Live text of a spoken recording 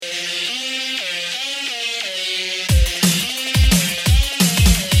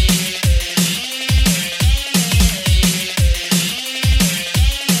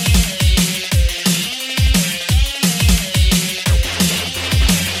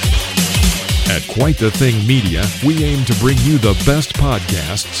Quite the Thing Media, we aim to bring you the best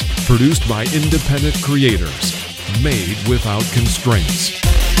podcasts produced by independent creators, made without constraints.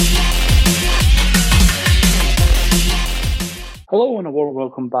 Hello and a warm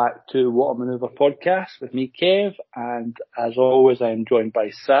welcome back to What a Maneuver podcast with me, Kev, and as always I am joined by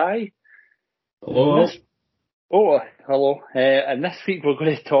Si. Hello. Hello. And this week we're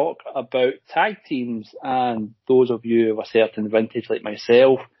going to talk about tag teams, and those of you of a certain vintage like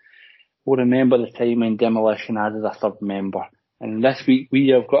myself will remember the time when Demolition added a third member. And this week we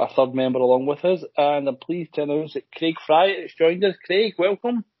have got a third member along with us, and I'm pleased to announce that Craig Fry has joined us. Craig,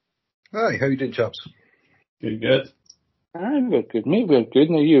 welcome. Hi, how you doing, chaps? Good. We're good, mate. We're good.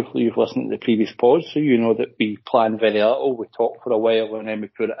 Now, you've listened to the previous pods, so you know that we plan very little. We talk for a while and then we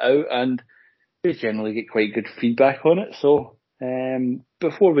put it out, and we generally get quite good feedback on it. So,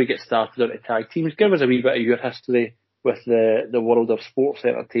 before we get started on the tag teams, give us a wee bit of your history with the world of sports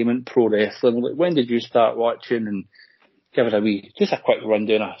entertainment, pro wrestling. Like, when did you start watching? And give us just a quick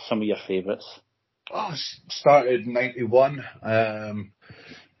rundown of some of your favourites. Started in 91.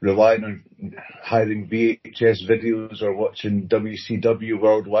 Relying on hiring VHS videos or watching WCW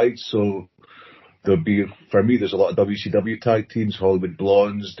worldwide. So for me, there's a lot of WCW tag teams, Hollywood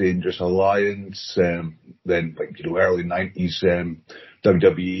Blondes, Dangerous Alliance, then early 90s,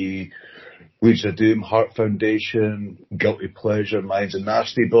 WWE, Legion of Doom, Heart Foundation, Guilty Pleasure, Minds and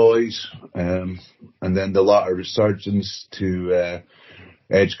Nasty Boys, and then the latter resurgence to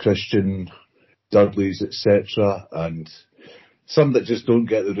Edge, Christian, Dudley's, etc., and some that just don't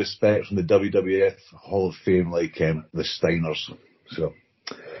get the respect from the WWF Hall of Fame, like the Steiners. So,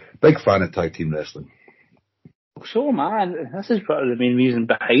 big fan of tag team wrestling. So, man, this is part of the main reason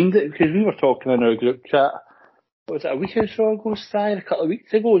behind it, because we were talking in our group chat, what was it, a week or so ago, a couple of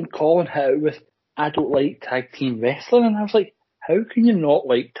weeks ago, and Colin hit out with, I don't like tag team wrestling, and I was like, how can you not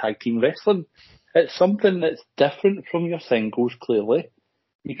like tag team wrestling? It's something that's different from your singles, clearly.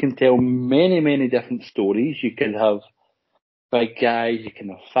 You can tell many, many different stories. You can have big guys, you can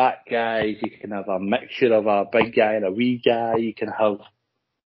have fat guys, you can have a mixture of a big guy and a wee guy, you can have,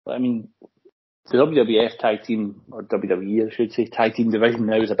 the WWF tag team, or WWE I should say, tag team division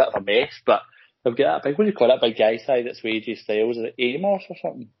now is a bit of a mess, but they've got that big, what do you call that big guy side that's with AJ Styles, is it Amos or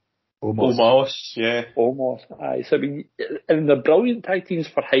something? Omos, yeah. Omos, aye. So and they're brilliant tag teams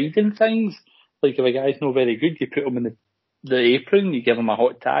for hiding things, like if a guy's not very good, you put him in the apron, you give him a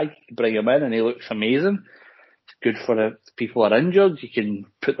hot tag, you bring him in and he looks amazing. Good for if people are injured, you can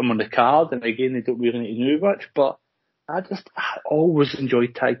put them on the card, and again, they don't really need to do much, but I always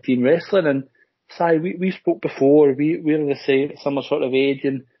enjoyed tag team wrestling, and Si, we spoke before, we're the same, similar sort of age,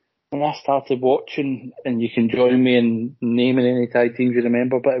 and when I started watching, and you can join me in naming any tag teams you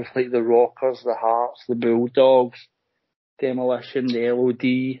remember, but it was like the Rockers, the Hearts, the Bulldogs, Demolition, the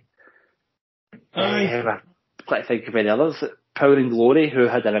LOD, I can't think of any others, Power and Glory, who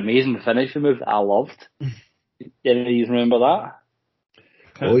had an amazing finishing move that I loved. Any of you remember that?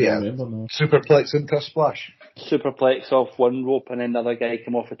 Oh yeah, superplex into a splash. Superplex off one rope and then the other guy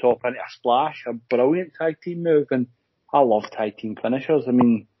came off the top into a splash. A brilliant tag team move, and I love tag team finishers. I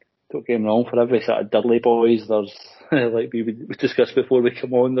mean, don't get me wrong, for every sort of Dudley boys, there's, like we discussed before we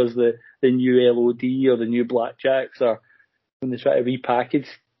come on, there's the new LOD or the new Blackjacks, or when they try to repackage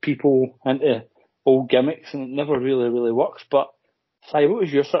people into old gimmicks, and it never really works, but Si, what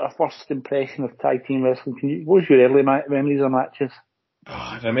was your sort of first impression of tag team wrestling? What was your early memories of matches?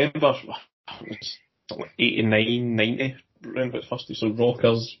 I remember it was 89, 90, around about first. So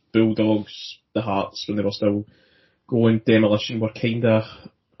Rockers, Bulldogs, the Hearts, when they were still going, Demolition were kind of,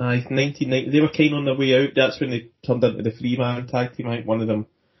 1990, they were kind of on their way out. That's when they turned into the three-man tag team. I think one of them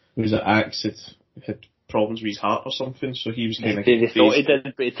was at Axe, had problems with his heart or something, so he was kind of... They thought he did,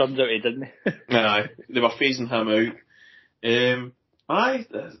 but it turns out he didn't. Aye, they were phasing him out.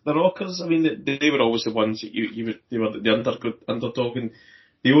 The Rockers, I mean, they were always the ones that they were the underdog, and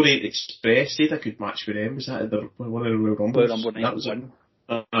the Orient Express, they had a good match with them. Was that one of the Royal Rumbles?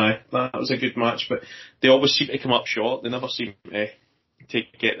 That was a good match, but they always seem to come up short. They never seem to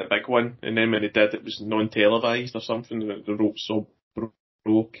get the big one, and then when they did, it was non-televised or something. The ropes all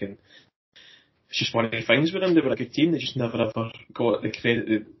broke, and it's just one of the things with them. They were a good team. They just never ever got the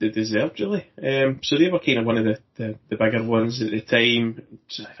credit they deserved, really. So they were kind of one of the bigger ones at the time.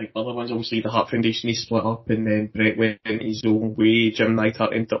 So I think other ones, obviously, the Hart Foundation, they split up, and then Brett went his own way. Jim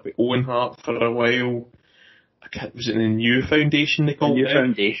Neidhart ended up with Owen Hart for a while. Was it the New Foundation they called it? The New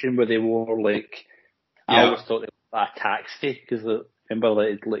Foundation, where they wore I always thought they were a taxi, because remember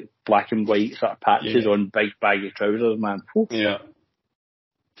like black and white sort of patches on big baggy trousers, man. Yeah.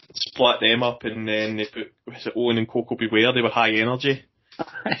 Split them up, and then they put Owen and Coco Beware. They were high energy.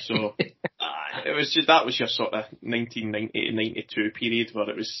 So it was just, that was your sort of 1990 to 92 period where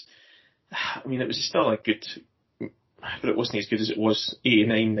it was, I mean, it was still a good, but it wasn't as good as it was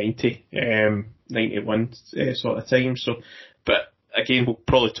 89, 90, 91 sort of time. So, but again, we'll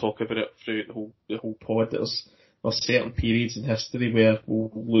probably talk about it through the whole pod. There's certain periods in history where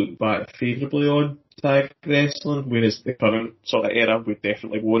we'll look back favourably on tag wrestling, whereas the current sort of era we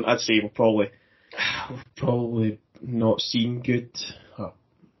definitely won't. I'd say we've probably not seen good.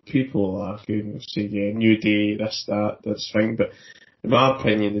 People are going to say, yeah, New Day, that's fine, but in my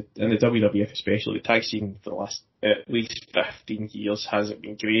opinion, in the WWF especially, the tag scene for the last at least 15 years hasn't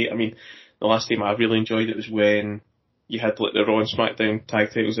been great. I mean, the last time I really enjoyed it was when you had like the Raw and SmackDown tag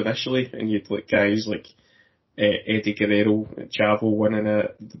titles initially, and you had like guys like Eddie Guerrero and Chavo winning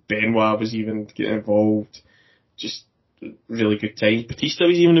it. Benoit was even getting involved. Just really good time. Batista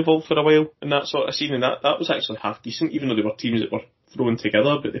was even involved for a while in that sort of scene, and that was actually half decent, even though they were teams that were thrown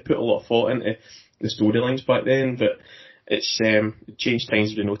together, but they put a lot of thought into the storylines back then. But it's changed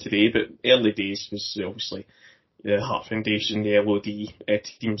times we know today, but early days was obviously the Hart Foundation, the LOD,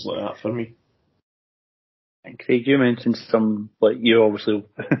 teams like that for me. And Craig, you mentioned some, like you obviously,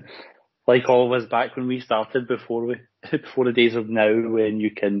 like all of us back when we started before the days of now, when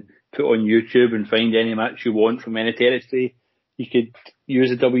you can put on YouTube and find any match you want from any territory. You could use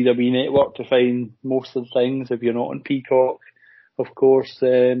the WWE Network to find most of the things if you're not on Peacock, of course.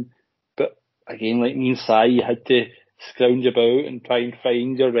 But again, like me and Si, you had to scrounge about and try and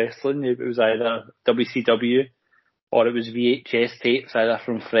find your wrestling. It was either WCW or it was VHS tapes, either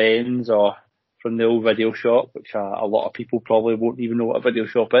from friends or from the old video shop, which a lot of people probably won't even know what a video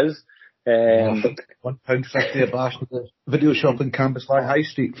shop is. £1.50 a bash at the video shop in Cambuslang High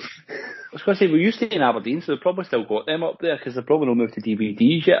Street. I was going to say, we used to in Aberdeen, so they've probably still got them up there because they've probably not moved to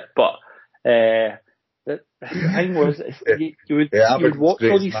DVDs yet. But the thing was, you would watch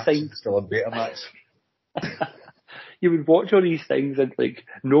all these things. Still on Betamax. You would watch all these things in like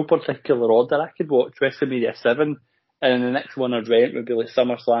no particular order. I could watch WrestleMania 7, and the next one I'd rent would be like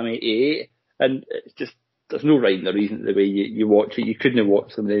SummerSlam 88, and it's just, there's no rhyme or reason the way you watch it. You couldn't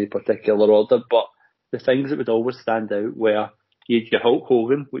watch them in any particular order, but the things that would always stand out were you had your Hulk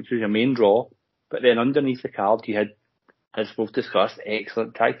Hogan, which was your main draw, but then underneath the card you had, as we've discussed,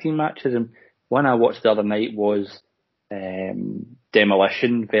 excellent tag team matches. And one I watched the other night was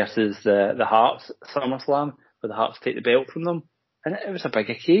Demolition versus the Hearts SummerSlam, where the Hearts take the belt from them, and it was a big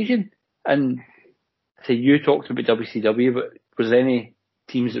occasion. And so you talked about WCW, but was there any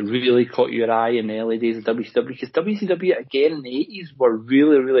teams that really caught your eye in the early days of WCW? Because WCW, again, in the 80s were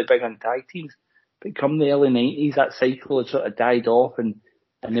really, really big on tag teams. But come the early 90s, that cycle had sort of died off, and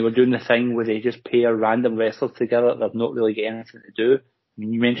they were doing the thing where they just pair random wrestlers together that they've not really got anything to do. I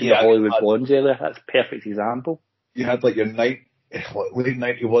mean, you mentioned the Hollywood Blondes earlier. That's a perfect example. You had like your late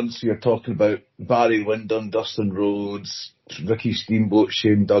 91, so you're talking about Barry Windham, Dustin Rhodes, Ricky Steamboat,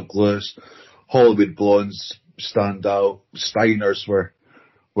 Shane Douglas, Hollywood Blondes stand out. Steiners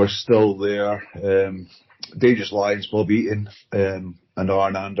were still there. Dangerous Lions, Bob Eaton, and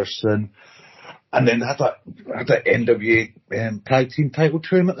Arn Anderson. And then had that NWA tag team title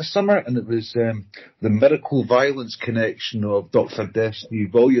tournament this summer, and it was the Miracle Violence connection of Dr. Destiny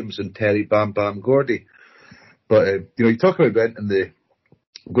Williams and Terry Bam Bam Gordy. But you talk about going into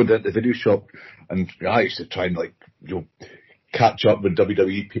the video shop, and I used to try and catch up with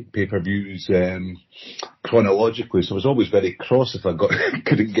WWE pay-per-views chronologically, so I was always very cross if I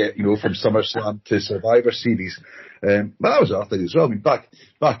couldn't get from SummerSlam to Survivor Series. But that was our thing as well. I mean, back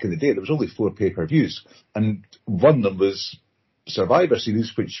in the day, there was only 4 pay-per-views, and one of them was Survivor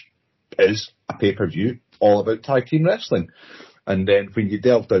Series, which is a pay-per-view all about tag team wrestling. And then when you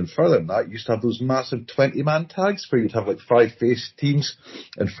delve down further than that, you used to have those massive 20-man tags where you'd have 5 face teams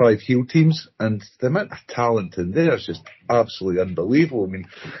and 5 heel teams, and the amount of talent in there is just absolutely unbelievable. I mean,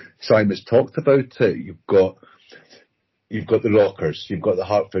 Simon's talked about it. You've got the Rockers, you've got the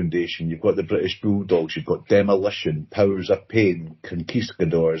Hart Foundation, you've got the British Bulldogs, you've got Demolition, Powers of Pain,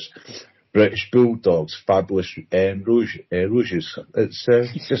 Conquistadors, British Bulldogs, Fabulous Rouges.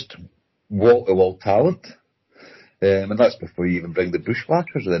 It's just wall-to-wall talent. And that's before you even bring the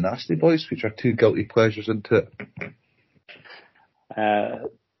Bushwhackers or the Nasty Boys, which are 2 guilty pleasures into it.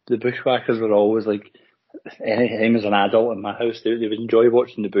 The Bushwhackers were always anytime as an adult in my house, they would enjoy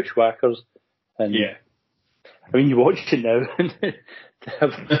watching the Bushwhackers. And yeah. I mean, you watch it now, and to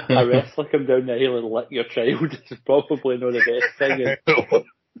have a wrestler come down the hill and lick your child is probably not the best thing.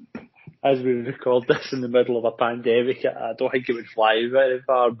 As we record this in the middle of a pandemic, I don't think it would fly very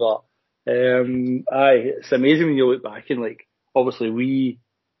far, but it's amazing when you look back and obviously we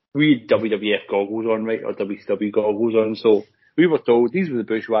had WWF goggles on, right, or WCW goggles on, so we were told these were the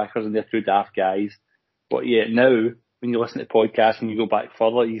Bushwhackers and they're two daft guys. But yet now, when you listen to podcasts and you go back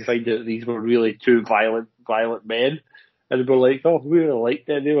further, you find out these were really two violent men. And we're like, oh, we really liked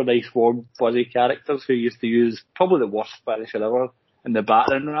them. They were nice, warm, fuzzy characters who used to use probably the worst finisher ever in the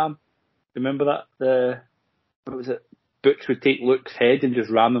battering ram. Remember that? What was it? Butch would take Luke's head and just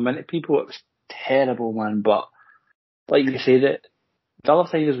ram him into people. It was terrible, man. But like you said, the other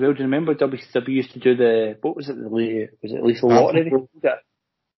thing as well, do you remember WCW used to do what was it, was it Lethal Lottery?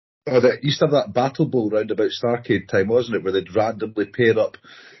 They used to have that Battle Bowl round about Starrcade time, wasn't it, where they'd randomly pair up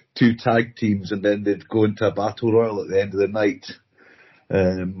two tag teams and then they'd go into a battle royal at the end of the night.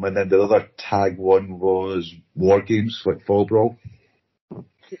 And then the other tag one was War Games, like Fall Brawl.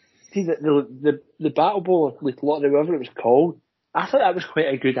 See, the Battle Bowl with Lottery, whatever it was called, I thought that was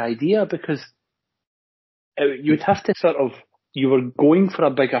quite a good idea because you'd have to you were going for a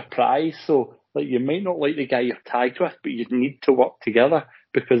bigger prize, so like you might not like the guy you're tagged with, but you'd need to work together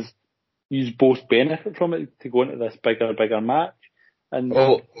because you both benefit from it to go into this bigger match. And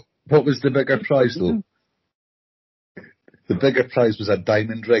what was the bigger prize though? The bigger prize was a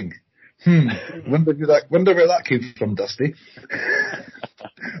diamond ring. Wonder where that came from, Dusty.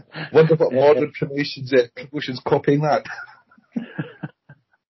 Wonder what modern promotions copying that.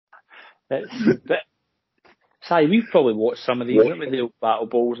 Si, we've probably watched some of these, haven't we, the old Battle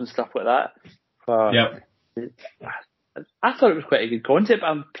Bowls and stuff like that. I thought it was quite a good concept.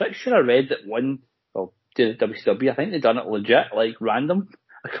 I'm pretty sure I read that did the WCW, I think they've done it legit, like random,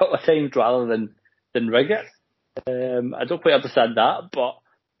 a couple of times rather than rig it. I don't quite understand that, but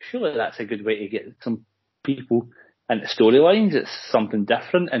surely that's a good way to get some people into storylines. It's something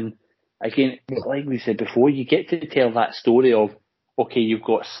different, and again, like we said before, you get to tell that story of, okay, you've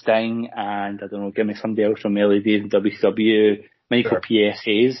got Sting and, I don't know, give me somebody else from early days in WCW, Michael P.S.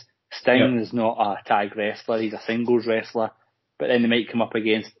 Hayes. Sting is not a tag wrestler, he's a singles wrestler, but then they might come up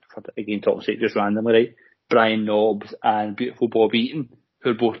against, again, talking straight just randomly, right, Brian Knobbs and Beautiful Bob Eaton,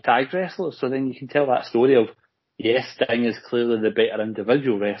 who are both tag wrestlers, so then you can tell that story of, yes, Sting is clearly the better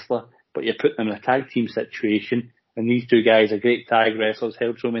individual wrestler, but you put them in a tag team situation, and these two guys are great tag wrestlers,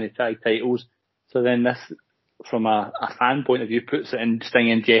 held so many tag titles, so then this, from a fan point of view, puts Sting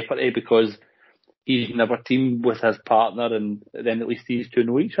in jeopardy because he's never teamed with his partner, and then at least these two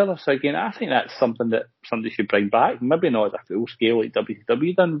know each other. So again, I think that's something that somebody should bring back. Maybe not at a full scale like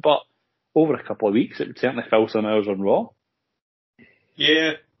WCW done, but over a couple of weeks, it would certainly fill some hours on Raw.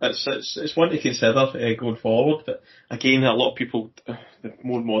 Yeah, it's one to consider going forward. But again, a lot of people, the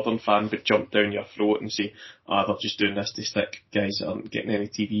more modern fan, would jump down your throat and say, they're just doing this to stick guys that aren't getting any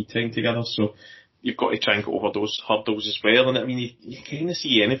TV time together. So you've got to try and get over those hurdles as well. And I mean, you kind of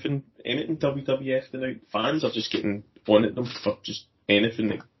see anything WWF now. Fans are just getting on at them for just anything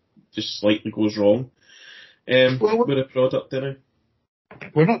that just slightly goes wrong with a product now.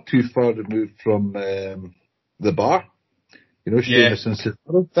 We're not too far removed from the bar. You know, Sheamus and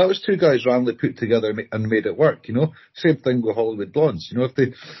Cesaro. That was two guys randomly put together and made it work, you know. Same thing with Hollywood Blondes. You know,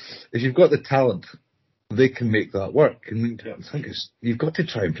 if you've got the talent, they can make that work. I mean, I think you've got to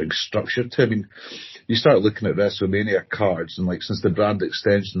try and bring structure to it. I mean, you start looking at WrestleMania cards, and like since the brand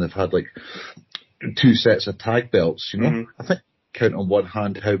extension, they've had like 2 sets of tag belts, you know. Mm-hmm. I think count on one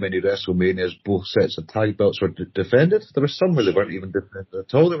hand how many WrestleManias both sets of tag belts were defended. There were some where they weren't even defended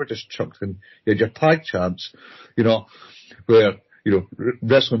at all. They were just chucked in. You had your tag champs, you know, where, you know,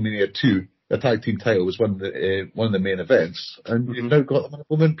 WrestleMania 2, the tag team title was one of the main events, and you've now got them in a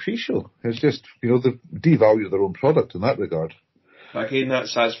woman pre-show. It's just, you know, they devalue their own product in that regard. Again,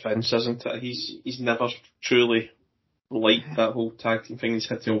 that's as Vince, isn't it? He's never truly liked that whole tag team thing. He's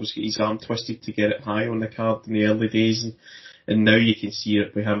had to always get his arm twisted to get it high on the card in the early days, and now you can see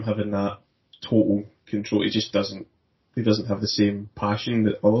it with him having that total control. He just doesn't have the same passion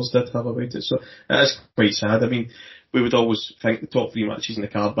that others did have about it. So it is quite sad. I mean, we would always think the top 3 matches in the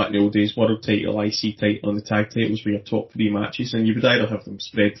card back in the old days, world title, IC title, and the tag titles were your top 3 matches, and you would either have them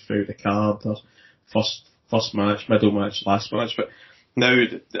spread through the card or first match, middle match, last match. But now,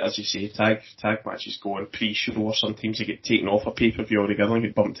 as you say, tag matches go on pre-show, or sometimes they get taken off a pay-per-view altogether and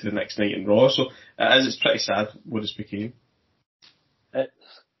get bumped to the next night in Raw. So it's pretty sad what it's became.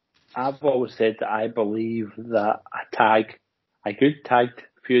 I've always said that I believe that a good tagged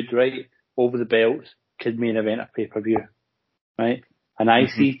feud, right, over the belts, could main event a pay-per-view, right? An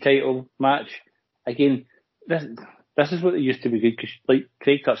IC title match. Again, this is what it used to be good, because like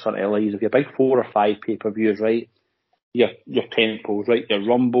Craig touched on earlier, you have your big 4 or 5 pay-per-views, right? Your tentpoles, right? Your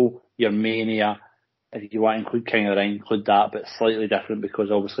Rumble, your Mania. If you want to include King of the Ring, include that, but slightly different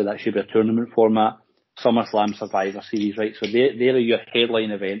because obviously that should be a tournament format. SummerSlam, Survivor Series, right? So they are your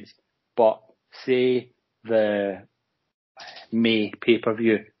headline events. But say the May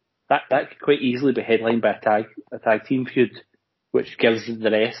pay-per-view, that could quite easily be headlined by a tag team feud, which gives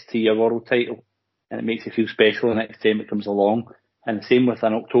the rest to your world title, and it makes it feel special the next time it comes along. And the same with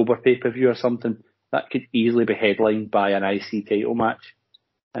an October pay-per-view or something, that could easily be headlined by an IC title match.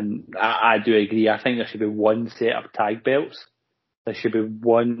 And I do agree, I think there should be one set of tag belts, there should be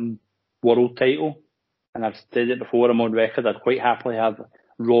one world title, and I've said it before, I'm on record, I'd quite happily have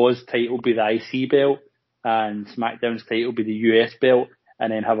Raw's title be the IC belt, and SmackDown's title be the US belt,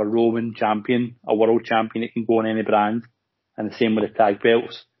 and then have a Roman champion, a world champion that can go on any brand. And the same with the tag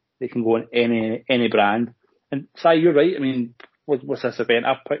belts. They can go on any brand. And Si, you're right. I mean, what's this event?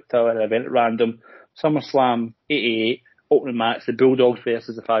 I've picked out an event at random. SummerSlam 88, opening match, the Bulldogs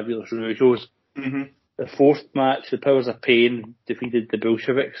versus the Fabulous Rougeaus. Mm-hmm. The fourth match, the Powers of Pain defeated the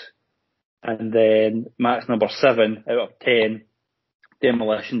Bolsheviks. And then match number 7 out of 10,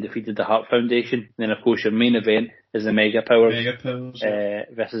 Demolition defeated the Hart Foundation. And then, of course, your main event is the Mega Powers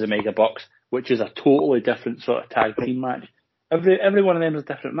versus the Mega Bucks, which is a totally different sort of tag team match. Every one of them is a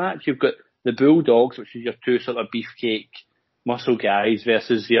different match. You've got the Bulldogs, which is your two sort of beefcake muscle guys,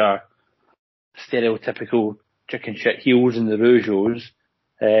 versus your stereotypical chicken shit heels and the Rougeaus.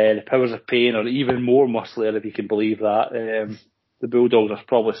 The Powers of Pain are even more musclier, if you can believe that. The Bulldogs are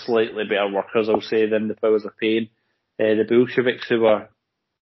probably slightly better workers, I'll say, than the Powers of Pain. The Bolsheviks, who were...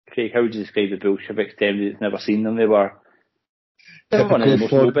 Craig, how would you describe the Bolsheviks to anybody that's never seen them? They were one of the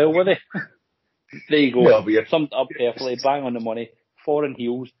most mobile, were they? There you go. Well, Summed up perfectly, bang on the money. Foreign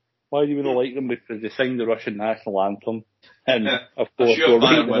heels. Why do we not like them? Because they sing the Russian national anthem. And, of course, we're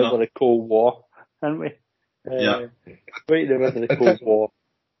right in the middle of the Cold War, aren't we? Yeah. Right in the middle of the Cold War.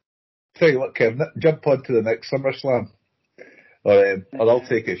 Tell you what, Kevin, jump on to the next SummerSlam. Or I'll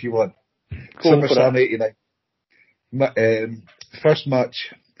take it if you want. SummerSlam 89. First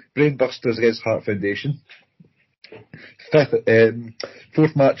match, Brainbusters against Hart Foundation.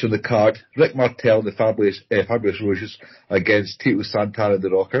 Fourth match on the card, Rick Martel and the Fabulous Rougeaus against Tito Santana and the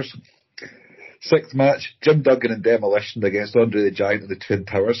Rockers. Sixth match, Jim Duggan and Demolition against Andre the Giant and the Twin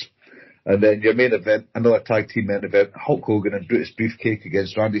Towers. And then your main event, another tag team main event, Hulk Hogan and Brutus Beefcake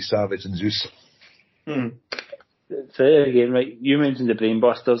against Randy Savage and Zeus. So again, right, you mentioned the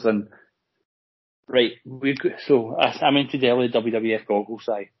Brainbusters, and right, I'm into the early WWF goggles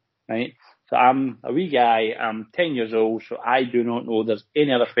side, right? So I'm a wee guy, I'm 10 years old, so I do not know there's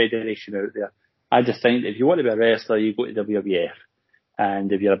any other federation out there. I just think that if you want to be a wrestler, you go to WWF.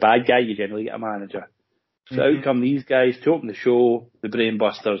 And if you're a bad guy, you generally get a manager. So out come these guys to open the show, the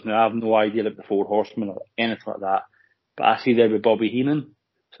Brainbusters. Now, I have no idea about the Four Horsemen or anything like that. But I see there with Bobby Heenan,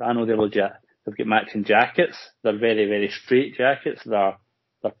 so I know they're legit. They've got matching jackets. They're very, very straight jackets. They're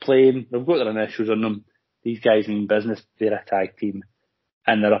plain. They've got their initials on them. These guys mean business. They're a tag team.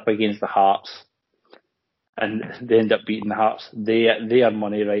 And they're up against the Hearts. And they end up beating the Hearts. They are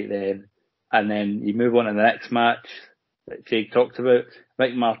money right then. And then you move on to the next match that Craig talked about.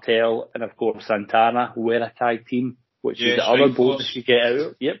 Rick Martel and, of course, Santana were a tag team, which is the other bonus you get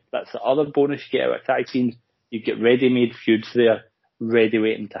out. Yep, that's the other bonus you get out of tag teams. You get ready-made feuds there, ready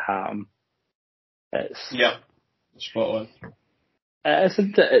waiting to happen. Spot on.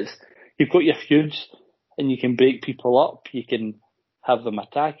 You've got your feuds, and you can break people up. You can have them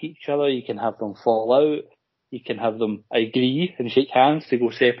attack each other. You can have them fall out. You can have them agree and shake hands to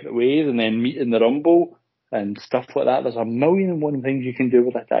go separate ways, and then meet in the Rumble and stuff like that. There's a million and one things you can do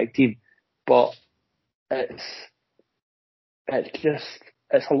with a tag team, but it's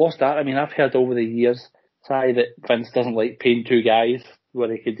a lost art. I mean, I've heard over the years, that Vince doesn't like paying two guys where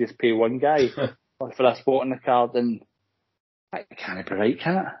he could just pay one guy for a spot on the card, and that can't be right,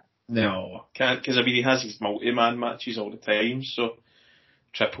 can it? No, can't, because I mean he has his multi-man matches all the time, so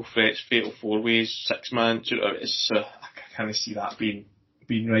triple threats, fatal four-ways, six-man, I kind of see that being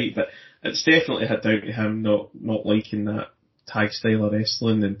right, but it's definitely down to him not liking that tag style of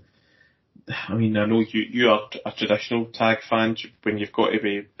wrestling. And I mean, I know you are a traditional tag fan when you've got to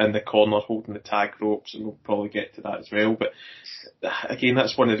be in the corner holding the tag ropes, and we'll probably get to that as well. But again,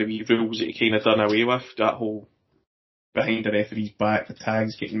 that's one of the wee rules that you kind of done away with, that whole behind the referee's back, the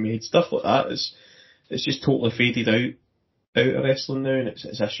tags getting made, stuff like that. It's just totally faded out of wrestling now, and it's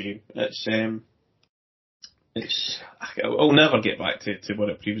a shame. I'll never get back to what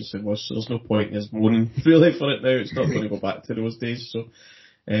it previously was, so there's no point in us moaning really for it now. It's not going to go back to those days. So,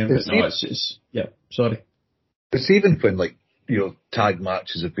 but no, sorry. It's even when tag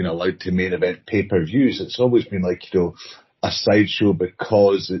matches have been allowed to main event pay-per-views. It's always been a sideshow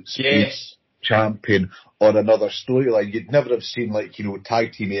because it's each champion on another storyline. You'd never have seen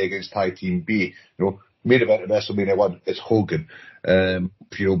tag team A against tag team B. Main event at WrestleMania 1 is Hogan.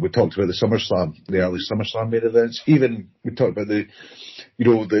 We talked about the early SummerSlam main events. Even we talked about the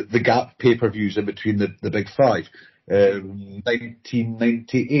gap pay-per-views in between the big five.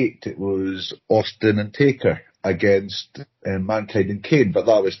 1998, it was Austin and Taker against Mankind and Kane, but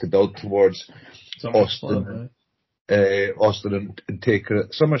that was to build towards Austin and Taker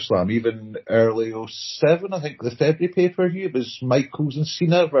at SummerSlam. Even early 2007, I think the February pay-per-view, it was Michaels and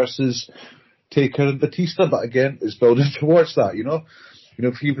Cena versus Taker and Batista, but again, it's building towards that,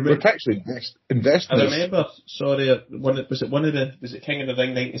 if you were actually investing. I remember, was it King of the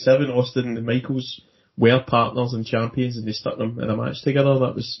Ring 97, Austin and Michaels were partners and champions and they stuck them in a match together.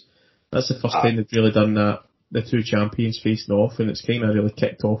 That's the first time they've really done that, the two champions facing off, and it's kind of really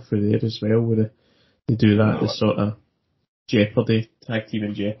kicked off for there as well, where they do that, the sort of Jeopardy, tag team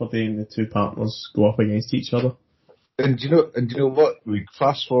in Jeopardy, and the two partners go up against each other. And do you know what? We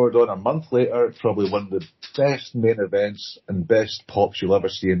fast forward on a month later, probably one of the best main events and best pops you'll ever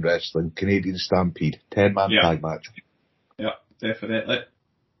see in wrestling, Canadian Stampede, 10-man tag match. Yeah, definitely.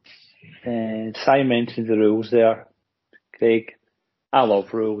 Si mentioned the rules there, Craig. I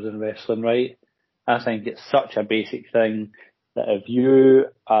love rules in wrestling, right? I think it's such a basic thing that if you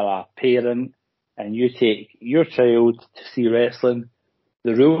are a parent and you take your child to see wrestling,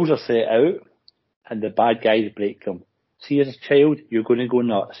 the rules are set out and the bad guys break them. See, as a child, you're going to go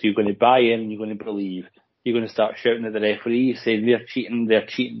nuts. You're going to buy in and you're going to believe. You're going to start shouting at the referee, saying they're cheating, they're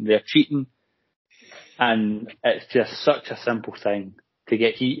cheating, they're cheating. And it's just such a simple thing to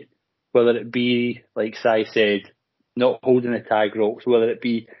get heat, whether it be, like Si said, not holding the tag ropes, whether it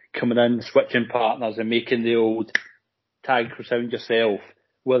be coming in, switching partners and making the old tag sound yourself,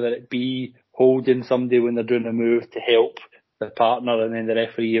 whether it be holding somebody when they're doing a move to help the partner, and then the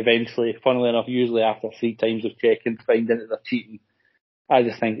referee eventually, funnily enough, usually after 3 times of checking, finding that they're cheating. I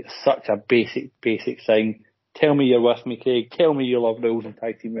just think it's such a basic thing. Tell me you're with me, Craig. Tell me you love rules in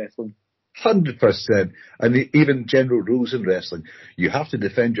tag team wrestling. 100%. And even general rules in wrestling, you have to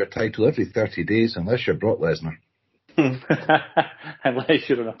defend your title every 30 days unless you're Brock Lesnar. Unless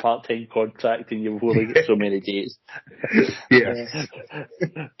you're on a part-time contract and you've only got so many days. Yeah.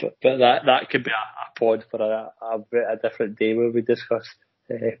 But that could be a pod for a different day where we discuss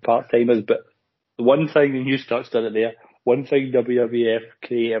part-timers. But the one thing, and you touched on it there, one thing WWF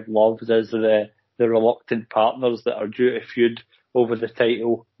creative loves is the reluctant partners that are due to feud over the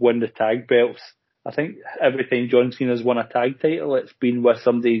title win the tag belts. I think every time John Cena's won a tag title, it's been with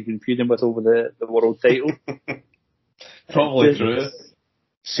somebody he's been feuding with over the world title. Probably true.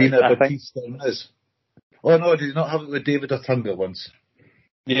 Cena, Batista, and Miz. Oh no, did he not have it with David Otunga once?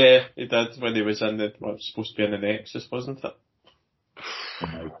 Yeah, he did when he was supposed to be in the Nexus, wasn't it?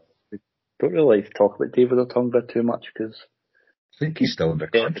 Don't really like to talk about David Otunga too much because I think he's still under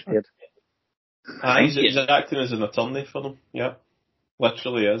contract. He's acting as an attorney for them. Yeah,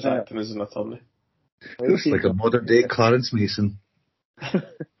 literally is acting as an attorney. Looks like a modern day Clarence Mason.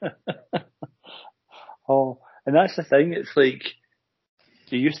 Oh, and that's the thing. It's like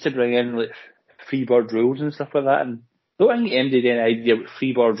they used to bring in like Freebird rules and stuff like that, and I don't think anybody had any idea what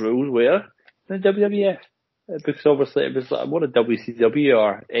Freebird rules were in the WWF, because obviously it was like more a WCW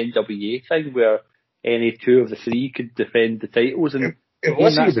or NWA thing where any two of the three could defend the titles, and it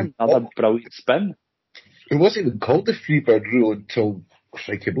wasn't even another brilliant spin. It wasn't even called the Freebird rule until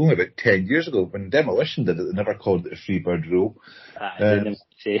only about 10 years ago when Demolition did it. They never called it a Freebird rule. I didn't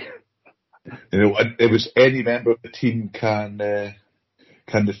say. It was any member of the team can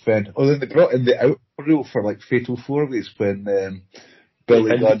defend. Oh, then they brought in the out rule for like Fatal 4-Ways when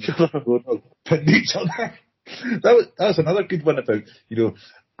Billy Gunn pinned each other. That was another good one about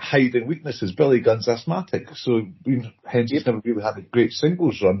hiding weaknesses. Billy Gunn's asthmatic, so hence he's never really had a great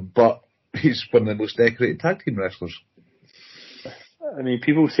singles run, but he's one of the most decorated tag team wrestlers. I mean,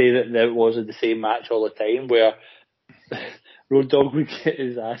 people say that it wasn't the same match all the time, where Road Dogg would get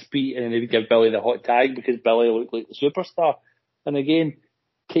his ass beat and then they'd give Billy the hot tag because Billy looked like the superstar. And again,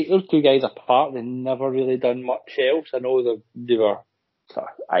 take those two guys apart, they've never really done much else. I know they were sort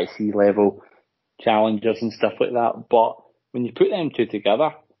of IC level challengers and stuff like that, but when you put them two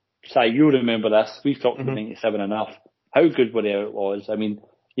together, Si, you remember this, we've talked about 97 enough. How good were the Outlaws? I mean,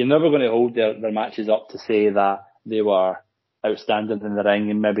 you're never going to hold their matches up to say that they were outstanding in the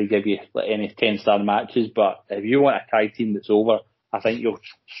ring and maybe give you like any 10-star matches, but if you want a tag team that's over, I think you'll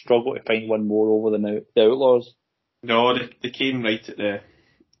struggle to find one more over than the Outlaws. No, they came right at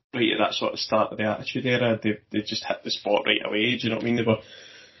that sort of start of the Attitude Era. They just hit the spot right away. Do you know what I mean?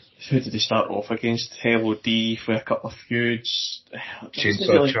 Who did they start off against? LOD for a couple of feuds.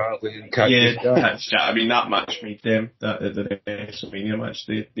 Chainsaw Charlie and Cactus Jack. I mean, that match made them. The WrestleMania match,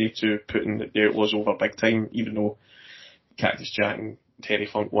 they two putting the Outlaws over big time, even though Cactus Jack and Terry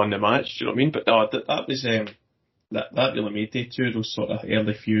Funk won the match. Do you know what I mean? But no, that was that really made day two of those sort of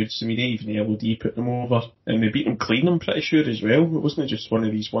early feuds. I mean, even the LOD put them over, and they beat them clean, I'm pretty sure, as well. It wasn't just one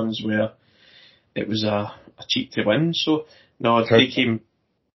of these ones where it was a cheat to win. So no, they came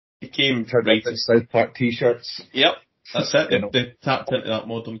right. South Park t-shirts. Yep, that's it. They tapped into that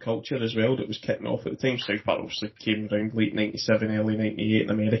modern culture as well that was kicking off at the time. South Park obviously came around late 97, early 98 in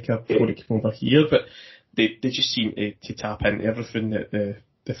America before it came over here, but they just seemed to tap into everything that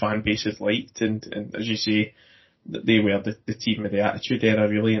the fan bases liked, and as you say, that they were the team of the Attitude Era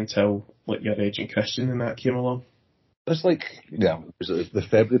really until like your Edge and Christian and that came along. It's like, was it the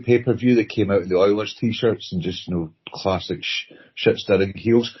February pay-per-view that came out in the Oilers t-shirts and just, classic shit-stirring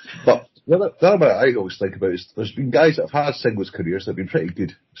heels. But the other bit I always think about is there's been guys that have had singles careers that have been pretty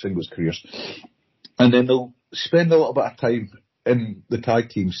good singles careers, and then they'll spend a little bit of time in the tag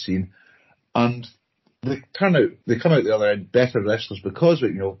team scene, and they come out the other end better wrestlers because of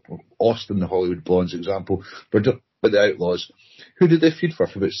it. Austin, the Hollywood Blondes example, but the Outlaws, who did they feud for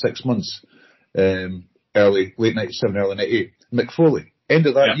about 6 months? Late 97, early 98. Mick Foley. End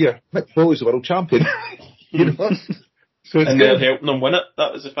of that year, Mick Foley's the world champion. So and they're helping them win it.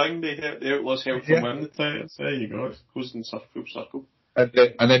 That was the thing. The Outlaws helped them win the title. So there you go. It goes in full circle. And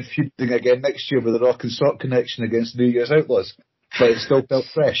then feuding again next year with the Rock and Sock connection against New Year's Outlaws. But it still felt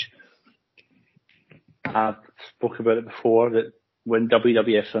fresh. I've spoke about it before, that when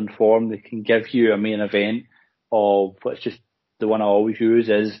WWF's on form, they can give you a main event of, let's just, the one I always use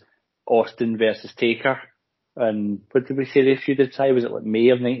is Austin versus Taker. And what did we say they feuded? Was it like May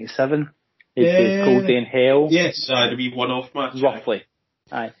of 97? Cold Day in Hell. Yes, the wee one-off match. Roughly.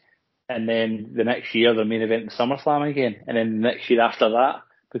 Aye. And then the next year, the main event in SummerSlam again. And then the next year after that,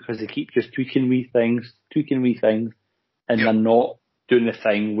 because they keep just tweaking wee things, and they're not doing the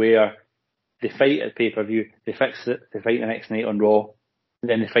thing where they fight at pay-per-view, they fix it, they fight the next night on Raw, and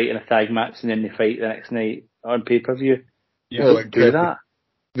then they fight in a tag match, and then they fight the next night on pay-per-view. Don't do that.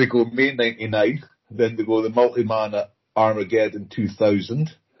 They go May 99, then they go the multi-man at Armageddon 2000,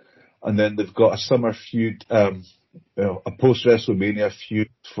 and then they've got a summer feud, a post-WrestleMania feud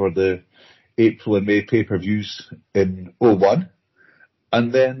for the April and May pay-per-views in 01,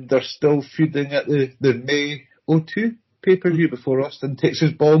 and then they're still feuding at the May 02 pay-per-view before Austin takes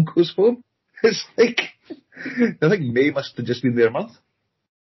his ball and goes home. It's like, I think May must have just been their month.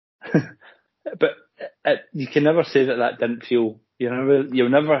 But you can never say that didn't feel, you're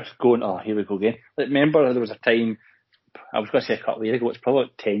never going, oh, here we go again. Like, remember there was a time, I was going to say a couple of years ago, it's probably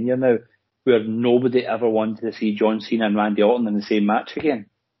like 10 years now, where nobody ever wanted to see John Cena and Randy Orton in the same match again.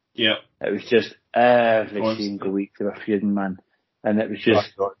 Yeah. It was just every single week they were feuding, man. And it was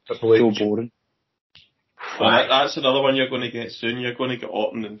just so boring. Well, that's another one you're going to get soon. You're going to get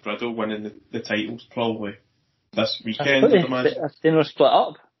Orton and Riddle winning the titles probably this weekend. They were split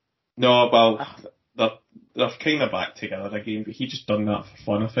up. No, well, they're kind of back together again, but he just done that for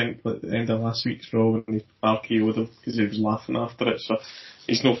fun, I think, at the end of last week's Raw when he RKO'd him because he was laughing after it, so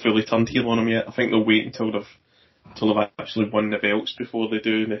he's not fully turned heel on him yet. I think they'll wait until they've actually won the belts before they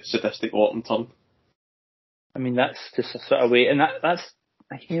do the sadistic Orton turn. I mean, that's just a sort of way, and that's,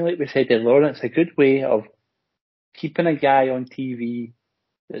 like we said earlier, it's a good way of keeping a guy on TV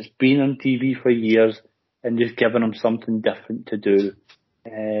that's been on TV for years and just giving him something different to do.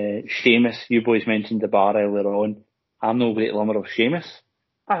 Sheamus, you boys mentioned the bar earlier on. I'm no great lover of Sheamus.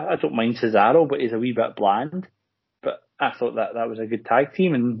 I don't mind Cesaro, but he's a wee bit bland. But I thought that was a good tag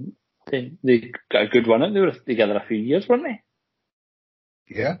team, and they got a good run at it. They were together a few years, weren't they?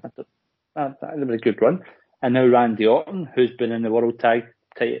 Yeah. That was a good run. And now Randy Orton, who's been in the world tag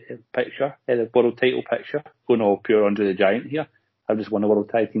picture, the world title picture, going all pure Andre the Giant here. I've just won the world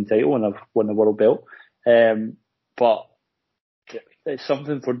tag team title and I've won the world belt. But it's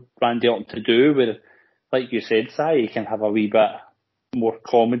something for Randy Orton to do where, like you said, Si, he can have a wee bit more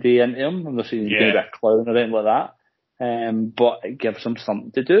comedy into him. I'm not saying he's going to be a clown or anything like that. But it gives him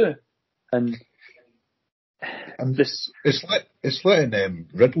something to do. And it's letting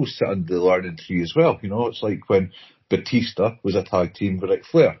Riddle sit under the learning tree as well. It's like when Batista was a tag team with Ric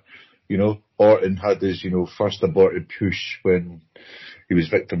Flair. Orton had his, first aborted push when he was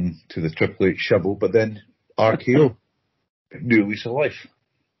victim to the Triple H shovel, but then RKO, new lease of life.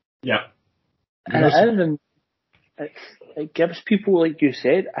 Yeah. And it gives people, like you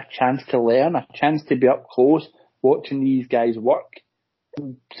said, a chance to learn, a chance to be up close, watching these guys work.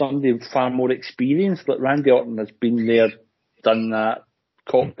 Somebody far more experienced, like Randy Orton has been there, done that,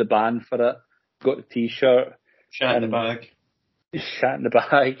 copped the band for it, got the t-shirt. Shat in the bag. Shat in the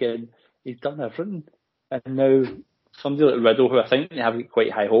bag, and he's done everything. And now somebody like Riddle, who I think they have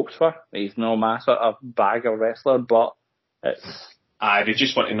quite high hopes for, he's no massive a bag of wrestler, but They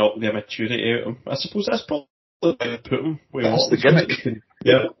just want to knock the immaturity out of him. I suppose that's probably why they put him. That's the gimmick.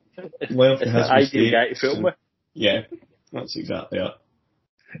 Yeah. Learn from It's his the ideal mistakes. guy to put him with. Yeah, that's exactly it.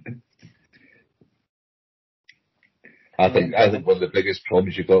 I think one of the biggest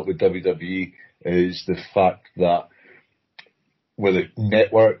problems you've got with WWE is the fact that with the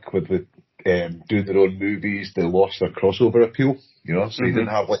network, with the doing their own movies, they lost their crossover appeal. You know, so you didn't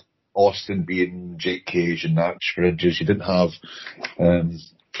have like Austin being Jake Cage and Nash for ages. You didn't have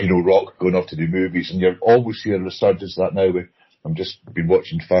Rock going off to do movies, and you're almost seeing a resurgence of that now. I've just been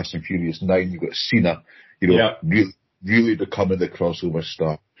watching Fast and Furious 9. You've got Cena, really becoming the crossover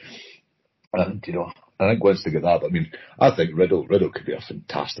star. And, I think once they get that, I think Riddle could be a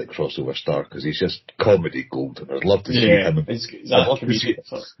fantastic crossover star because he's just comedy gold. And I'd love to see him.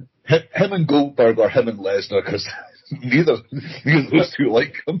 Him and Goldberg or him and Lesnar because neither of those two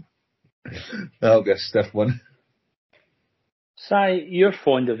like him. That'll be a stiff one. Si, you're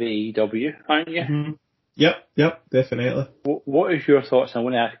fond of AEW, aren't you? Mm-hmm. Yep, definitely. What is your thoughts? I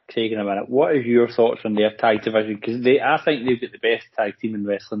want to ask Craig in a minute. What is your thoughts on their tag division? Because I think they've got the best tag team in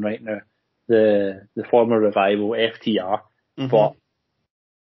wrestling right now. The former Revival, FTR. Mm-hmm. But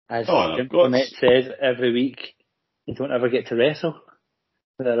as Jim Cornette says every week, they don't ever get to wrestle.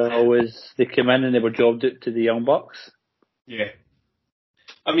 They come in and they were jobbed out to the Young Bucks. Yeah.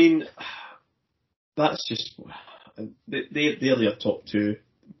 That's just they're their top two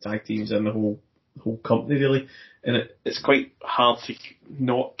tag teams in the whole company really, and it's quite hard to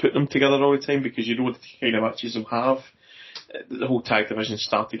not put them together all the time because you know the kind of matches they'll have. The whole tag division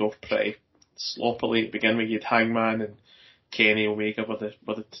started off pretty sloppily to begin with. You had Hangman and Kenny Omega were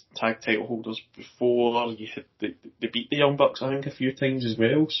the tag title holders before. You had they beat the Young Bucks I think a few times as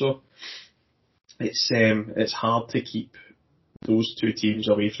well, so it's hard to keep those two teams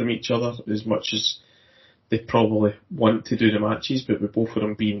away from each other as much as they probably want to do the matches, but with both of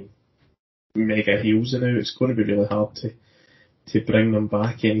them being mega heels now, it's going to be really hard to bring them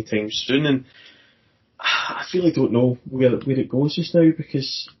back anytime soon. And I really don't know where it goes just now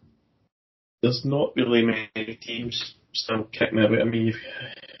because there's not really many teams still kicking about.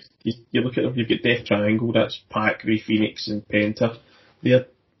 You look at them, you've got Death Triangle, that's Pac, Rey Fenix and Penta. They're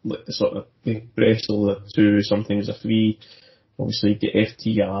like the sort of, they wrestle the 2, sometimes a 3. Obviously you've got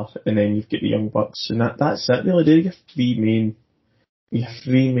FTR and then you've got the Young Bucks and that's it really. They have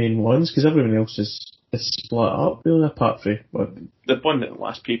three main ones because everyone else is split up really apart from the one at the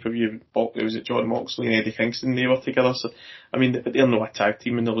last pay-per-view it was at John Moxley and Eddie Kingston, they were together, so they're not a tag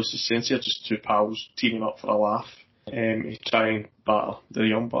team in the loosest sense, they're just two pals teaming up for a laugh to try and battle the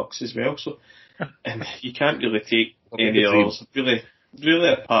Young Bucks as well, so and you can't really take any of those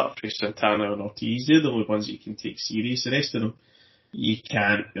really apart from Santana and Ortiz. They're the only ones that you can take serious. The rest of them you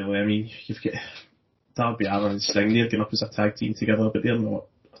can't really. You've got Darby Allin and Sting, they're going up as a tag team together, but they're not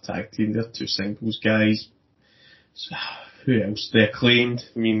a tag team, they're two singles guys. So, who else? The Acclaimed,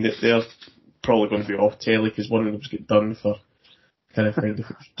 they're probably going to be off telly because one of them's got done for kind of thing,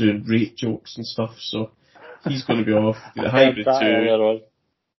 doing rape jokes and stuff, so he's going to be off. The Hybrid 2,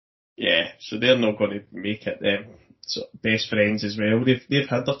 yeah, so they're not going to make it them. So best friends as well, they've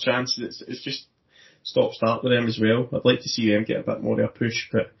had their chance, it's just stop-start with them as well. I'd like to see them get a bit more of a push,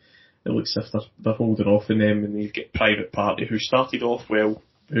 but it looks as if they're holding off on them, and you've got Private Party who started off well,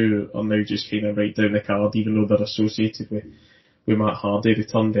 who are now just kind of right down the card, even though they're associated with Matt Hardy. They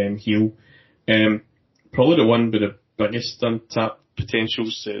turned them heel. Probably the one with the biggest untapped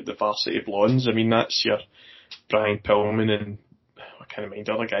potentials, the Varsity Blondes. That's your Brian Pillman and I can't remember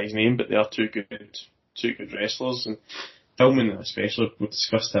the other guy's name, but they are two good wrestlers. And Pillman especially, we've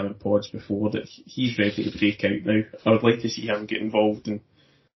discussed him in pods before, that he's ready to break out now. I would like to see him get involved in.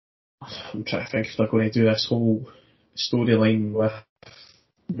 I'm trying to think if they're going to do this whole storyline with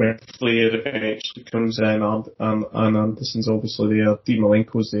when Flair eventually comes in, and Anderson's obviously there, Dean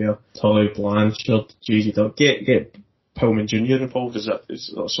Malenko's there, Tully Blanchard, JJ Dillon. Get Pillman Jr. involved as a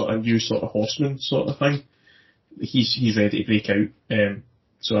sort of new sort of horseman sort of thing. He's ready to break out.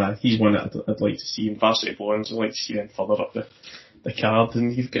 So he's one that I'd like to see in Varsity Blondes. I'd like to see them further up the card.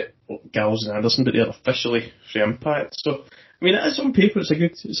 And you've got Gallows and Anderson, but they're officially for Impact. So it is on paper,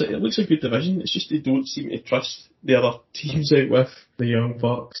 it looks a good division. It's just they don't seem to trust the other teams out with the Young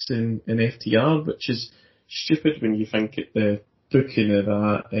Bucks and FTR, which is stupid when you think at the booking of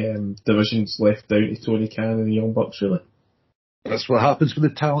that division's left down to Tony Khan and the Young Bucks, really. That's what happens when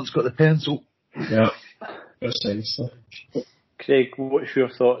the talent's got the pencil. Yeah, precisely. Craig, what's your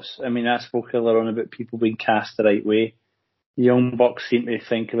thoughts? I spoke earlier on about people being cast the right way. The Young Bucks seem to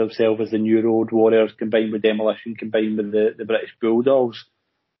think of themselves as the New Road Warriors combined with Demolition, combined with the British Bulldogs.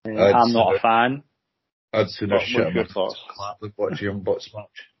 I'm not a fan. I'd sooner What's shit your on my thoughts? clap than watch Young Bucks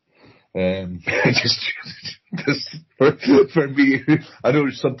match. Just for me, I know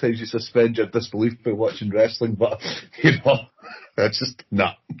sometimes you suspend your disbelief by watching wrestling, but that's just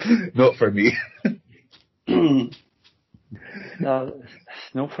not for me. No,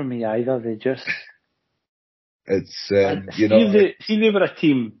 it's not for me either. They just. It's See if they were a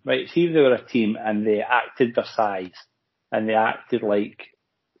team, right? See if they were a team and they acted their size and they acted like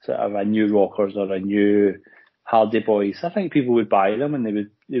sort of a new Rockers or a new Hardy Boys. I think people would buy them and they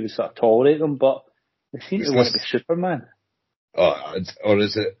would sort of tolerate them, but they seem to want to be Superman. Or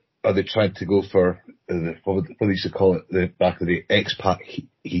is it? Are they trying to go for what they used to call it the back of the X-Pac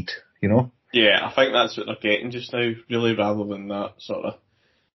heat? Yeah, I think that's what they're getting just now, really, rather than that sort of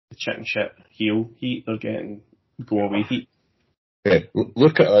the chicken shit heel heat. They're getting go away heat. Yeah,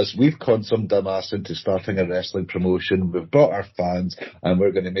 look at us. We've conned some dumbass into starting a wrestling promotion. We've brought our fans, and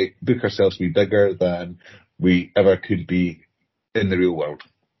we're going to book ourselves to be bigger than we ever could be in the real world.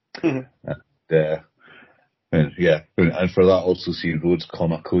 Mm-hmm. And for that, also see Rhodes,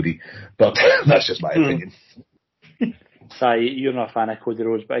 Cody. But that's just my opinion. Si, you're not a fan of Cody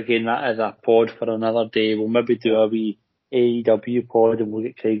Rhodes, but again, that is a pod for another day. We'll maybe do a wee AEW pod, and we'll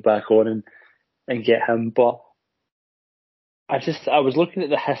get Craig back on and get him. But I was looking at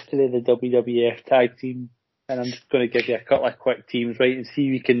the history of the WWF tag team, and I'm just going to give you a couple of quick teams, right, and see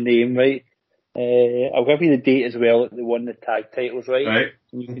if you can name, right. I'll give you the date as well that they won the tag titles, right? Right.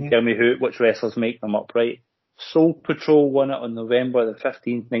 And you can tell me which wrestlers make them up, right? Soul Patrol won it on November the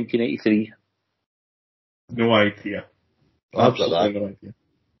 15th, 1983. No idea. Absolutely no idea.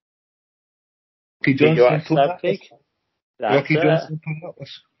 Rocky Johnson Rocky Johnson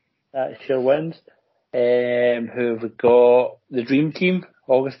that sure wins. Who have we got? The Dream Team,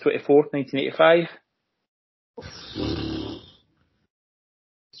 August 24th, 1985.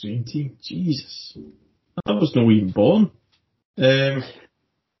 Dream Team, Jesus. I was not even born. I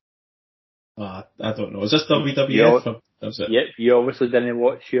don't know. Is this WWF? Yep, you obviously didn't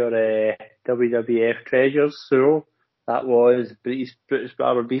watch your WWF Treasures, so that was Brutus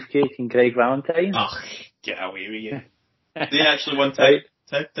Barber Beefcake and Greg Valentine. Get away with you. They actually won tag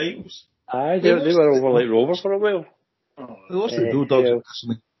titles. Aye, they were over like Rover for a while. They lost the Bulldogs.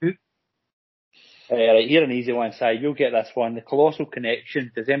 Right, here an easy one, side. You'll get this one. The Colossal Connection,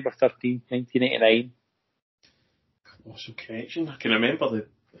 December 13th, 1989. Colossal Connection? I can't remember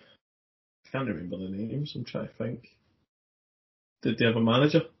the names. I'm trying to think. Did they have a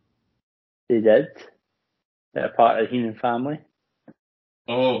manager? They did. They're part of the Heenan family.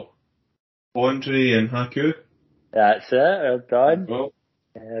 Oh. Andre and Haku? That's it, well done. Oh.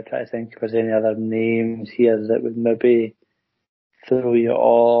 I'm trying to think if there's any other names here that would maybe throw you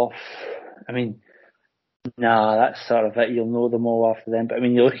off. I mean, nah, that's sort of it. You'll know them all after them. But I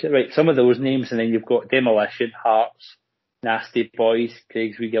mean, you look at some of those names, and then you've got Demolition, Hearts, Nasty Boys,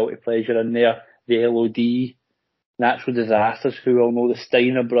 Craig's Wee Guilty Pleasure in there, the LOD, Natural Disasters, who all know the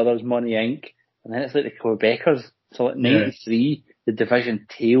Steiner Brothers, Money Inc., and then it's like the Quebecers. So like 93, the division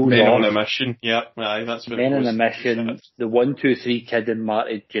tails Men off. on a Mission, yeah, aye, that's what Men it on was. a Mission, the 1, 2, 3 kid and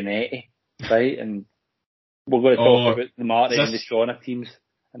Marty Jannetty, right? And we're going to talk about the Marty and the Shauna teams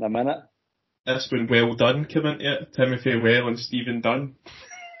in a minute. That's when Well Done came into it, Timothy Well and Stephen Dunn.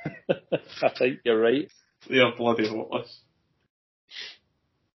 I think you're right. They are bloody hopeless.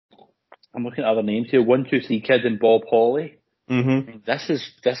 I'm looking at other names here. 1, 2, 3 kid and Bob Holly. Mm-hmm. I mean, this is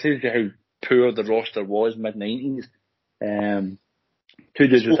how poor the roster was mid-90s. Two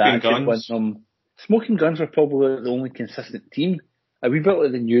dudes with action went them. Smoking Guns were probably the only consistent team. A wee bit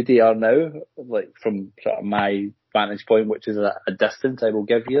like the New Day are now, like from sort of my vantage point, which is a distance, I will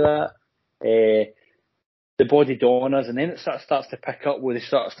give you that. The Body Donners, and then it sort of starts to pick up where they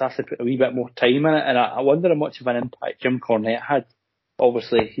sort of start to put a wee bit more time in it, and I wonder how much of an impact Jim Cornette had.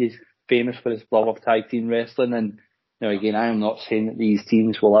 Obviously, he's famous for his love of tag team wrestling, and again, I am not saying that these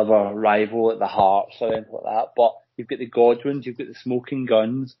teams will ever rival at the Hearts or anything like that, but you've got the Godwins, you've got the Smoking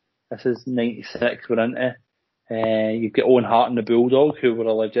Guns. This is 96 we're into. You've got Owen Hart and the Bulldog, who were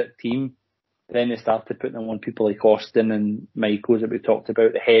a legit team. Then they started putting them on people like Austin and Michaels that we talked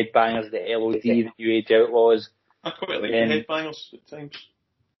about, the Headbangers, the LOD, the New Age Outlaws. I quite like the Headbangers at times.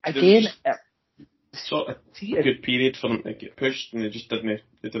 Again, sort of good period for them to get pushed, and they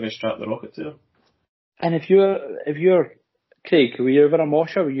didn't strap the rocket to them. And if you're Craig, were you ever a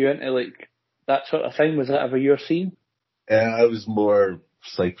mosher? Were you into like that sort of thing? Was that ever your scene? I was more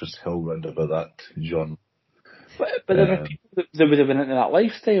Cypress Hill round about that genre. But there were people that would have been into that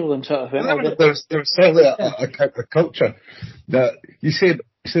lifestyle and sort of thing. There's certainly a culture that you say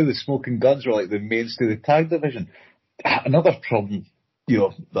the Smoking Guns were like the mainstay of the tag division. Another problem,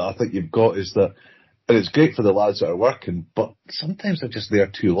 that I think you've got is that And it's great for the lads that are working, but sometimes they're just there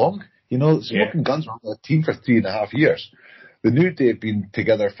too long. You know, Smoking Guns were on a team for 3.5 years. The New Day have been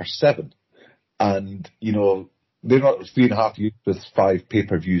together for 7. And, you know, they're not 3.5 years with 5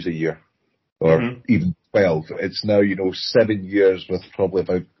 pay-per-views a year. Or even 12. It's now, you know, 7 years with probably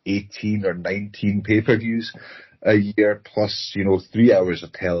about 18 or 19 pay-per-views a year, plus, you know, 3 hours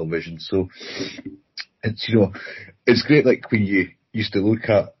of television. So it's, you know, it's great, like when you used to look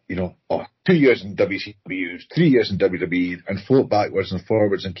at, you know, 2 years in WCW, 3 years in WWE, and float backwards and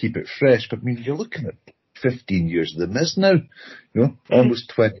forwards and keep it fresh. But I mean, you're looking at 15 years of The Miz now, you know,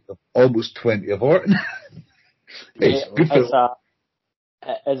 almost 20 of Orton. It's good for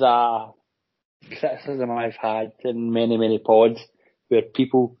as a criticism I've had in many, many pods where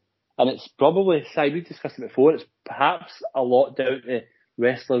people, and it's probably, we've discussed it before, it's perhaps a lot down to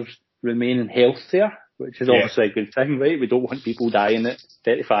wrestlers remaining healthier, which is obviously a good thing, right? We don't want people dying at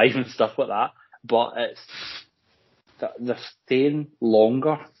 35 and stuff like that, but it's, they're staying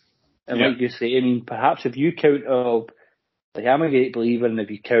longer. And like you say, I mean, perhaps if you count, like I'm a great believer in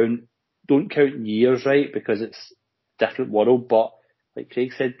if you don't count years, right? Because it's a different world, but like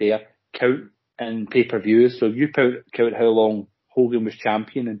Craig said there, count in pay-per-views. So if you count how long Hogan was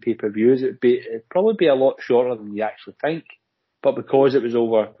champion in pay-per-views, it'd probably be a lot shorter than you actually think. But because it was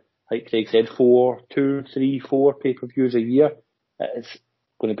over, like Craig said, 4 pay-per-views a year, it's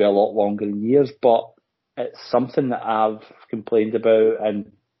going to be a lot longer in years. But it's something that I've complained about,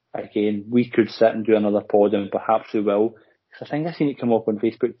 and again, we could sit and do another pod, and perhaps we will. Because I think I seen it come up on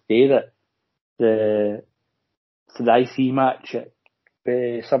Facebook today that the IC match at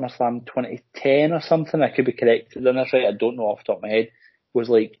SummerSlam 2010 or something, I could be corrected on this, right? I don't know off the top of my head. Was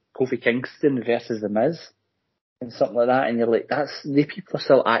like Kofi Kingston versus The Miz and something like that. And you're like, the people are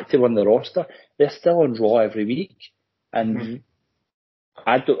still active on the roster. They're still on Raw every week, and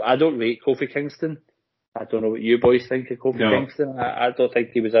I don't rate Kofi Kingston. I don't know what you boys think of Kofi Kingston. I don't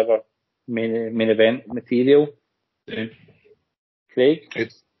think he was ever main event material. Craig?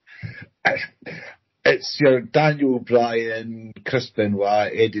 It's your Daniel Bryan, Chris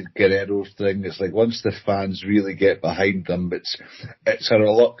Benoit, Eddie Guerrero thing. It's like once the fans really get behind them, it's a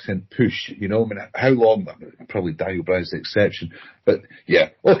reluctant push, you know. I mean, how long? Probably Daniel Bryan's the exception, but yeah,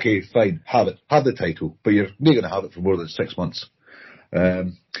 okay, fine, have the title, but you're not going to have it for more than 6 months.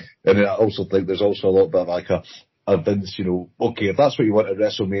 And I also think there's also a little bit of like a Vince, you know, okay, if that's what you want at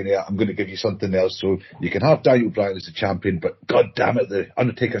WrestleMania, I'm going to give you something else. So you can have Daniel Bryan as the champion, but God damn it, the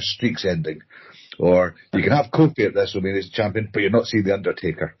Undertaker streak's ending. Or you can have Kofi at WrestleMania as champion, but you're not seeing the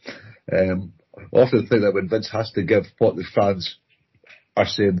Undertaker. I often think that when Vince has to give what the fans are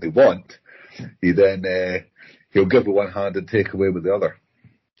saying they want, he'll give with one hand and take away with the other.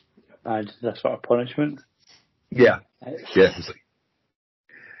 And that's sort of punishment. Yeah.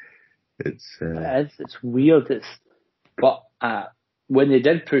 It's weird. But when they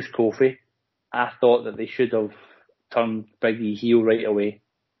did push Kofi, I thought that they should have turned Big E heel right away,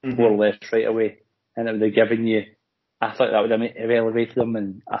 more or less right away, and it would have given you. I thought that would have elevated them,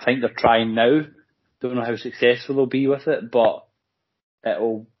 and I think they're trying now. Don't know how successful they'll be with it, but it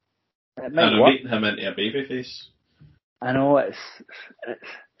might work. Making him into a babyface. I know it's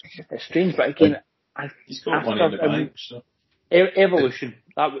strange, but again, he's got money in the bank. So. Evolution.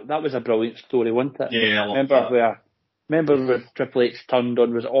 That was a brilliant story, wasn't it? Yeah, I love that. Remember where Triple H turned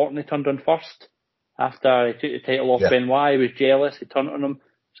on? Was it Orton he turned on first? After he took the title off Benoit, he was jealous. He turned on him.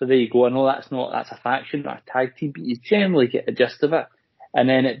 So there you go. I know that's a faction, not a tag team, but you generally get the gist of it. And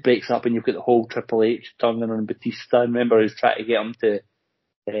then it breaks up, and you've got the whole Triple H turning on Batista. And remember, he was trying to get him to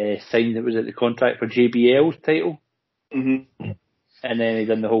sign the contract for JBL's title. Mm-hmm. And then he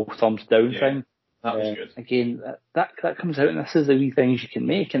done the whole thumbs down thing. That was good. Again, that comes out, and this is the wee things you can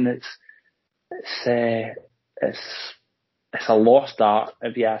make, and it's a lost art,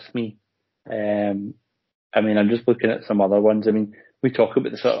 if you ask me. I mean, I'm just looking at some other ones. I mean, we talk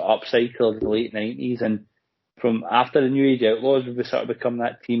about the sort of upcycle of the late 90s, and from after the New Age Outlaws, we've sort of become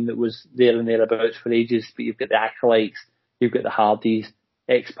that team that was there and thereabouts for ages. But you've got the Acolytes, you've got the Hardys,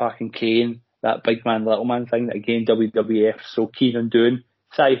 X-Pac and Kane, that big man, little man thing that again WWF so keen on doing.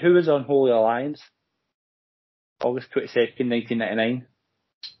 Si, who was on Holy Alliance? August 22nd, 1999.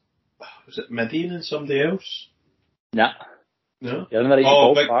 Was it Medina and somebody else? Nah. No?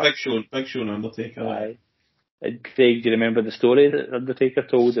 Big Show and Undertaker. Aye. And Craig, do you remember the story that Undertaker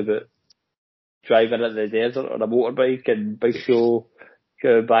told about driving at the desert on a motorbike and Big Show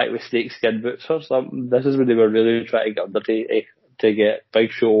going back with snakeskin boots or something? This is when they were really trying to get Undertaker to get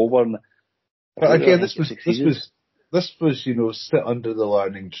Big Show over. But again, this was, you know, sit under the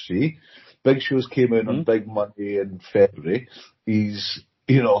learning tree. Big Show's came in on big money in February. He's,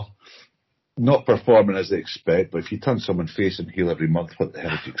 you know, not performing as they expect, but if you turn someone face and heel every month, what the hell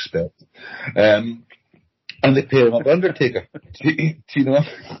did you expect? And they pay him up Undertaker, you know?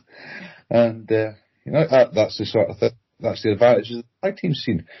 And, that's the sort of thing, that's the advantage of the tag team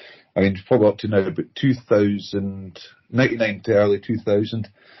scene. I mean, probably up to now about 99 to early 2000.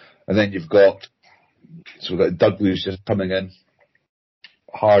 And then you've got, so we've got Dudley's just coming in,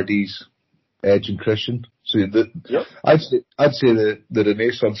 Hardy's, Edge and Christian. So I'd say the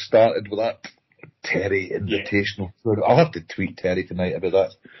Renaissance started with that Terry Invitational. Yeah. I'll have to tweet Terry tonight about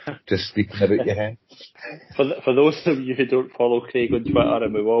that. Just speaking about your hand. For those of you who don't follow Craig on Twitter,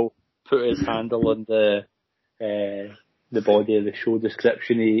 and we will put his handle on the body of the show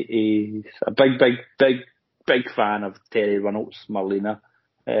description, he's a big fan of Terry Reynolds, Marlena.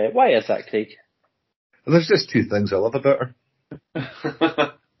 Why is that, Craig? Well, there's just two things I love about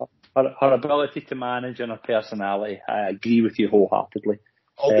her. Her ability to manage and her personality. I agree with you wholeheartedly.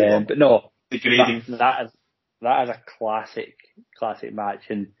 But no, that is a classic match,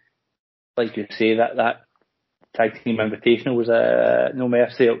 and like you say, that tag team invitational was No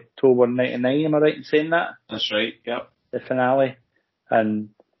Mercy October '99. Am I right in saying that? That's right. Yep. The finale, and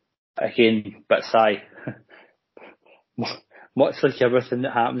again, but much like everything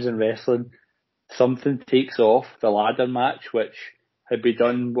that happens in wrestling, something takes off. The ladder match, which had been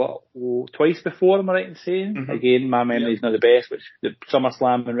done twice before, am I right in saying? Mm-hmm. Again, my memory's not the best, which the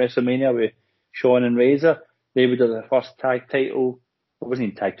SummerSlam and WrestleMania with Shawn and Razor, they would do the first tag title. It wasn't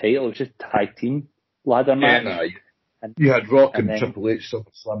even tag title, it was just tag team ladder match. And you had Rock and Triple H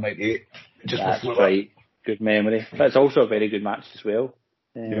SummerSlam '98. That's right. Good memory. That's also a very good match as well.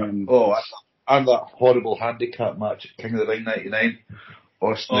 And that horrible handicap match at King of the Ring '99.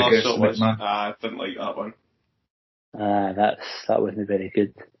 Austin against McMahon. I didn't like that one. That wasn't very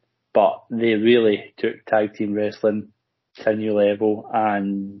good. But they really took tag team wrestling to a new level,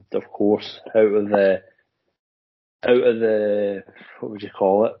 and of course, out of the what would you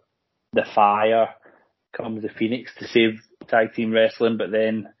call it? The fire comes the Phoenix to save tag team wrestling, but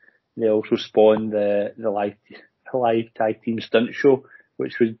then they also spawned the live tag team stunt show,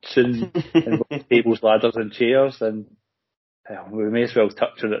 which would soon involve tables, ladders and chairs, and we may as well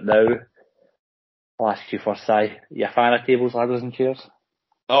touch on it now. I'll ask you first, Si. You a fan of tables, ladders and chairs?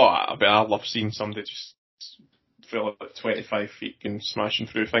 Oh, I love seeing somebody just fill up at 25 feet and smashing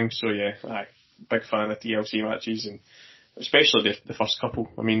through things, so yeah, big fan of TLC matches, and especially the first couple.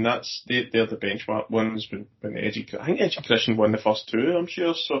 I mean, they're the benchmark ones when I think Edge and Christian won the first two, I'm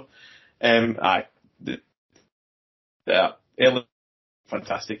sure, so early,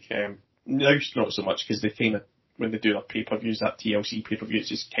 fantastic. Now not so much, because they kind of, when they do their pay-per-views, that TLC pay-per-view, it's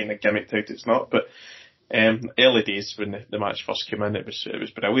just kind of gimmicked out, it's not, but early days when the match first came in, it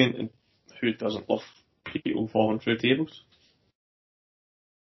was brilliant, and who doesn't love people falling through tables?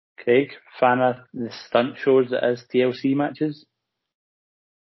 Craig, fan of the stunt shows that is TLC matches?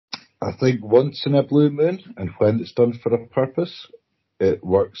 I think once in a blue moon, and when it's done for a purpose, it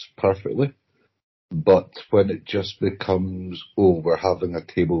works perfectly. But when it just becomes, we're having a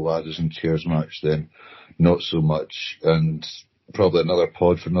table, ladders and chairs match, then not so much. And probably another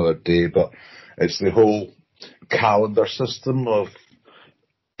pod for another day, but it's the whole calendar system of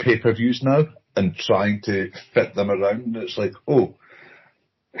pay-per-views now and trying to fit them around. It's like,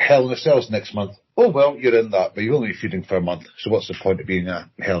 Hell in a Cell's next month. Oh, well, you're in that, but you're only feeding for a month. So what's the point of being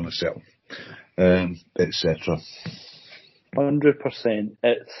a Hell in a Cell? Etc. 100%.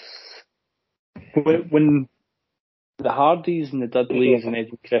 It's when the Hardys and the Dudleys and Edge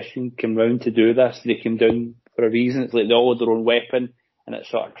and Christian came round to do this, they came down for a reason. It's like they all had their own weapon, and it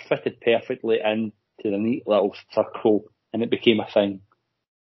sort of fitted perfectly into the neat little circle, and it became a thing.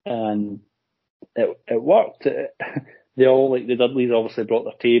 And it worked. They all, like the Dudleys, obviously brought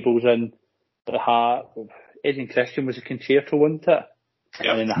their tables in. The Edge and Christian was a concerto, wasn't it? Yep.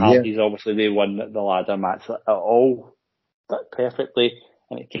 And then the Hardys, obviously, they won the ladder match. It all fit perfectly,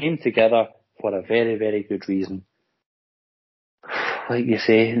 and it came together for a very, very good reason. Like you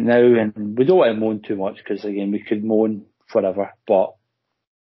say, now, and we don't want to moan too much, because again, we could moan forever, but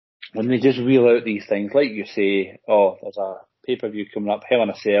when they just reel out these things, like you say, there's a pay-per-view coming up, Hell in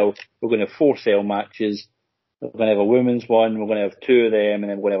a Cell, we're going to have 4 cell matches, we're going to have a women's one, we're going to have 2 of them,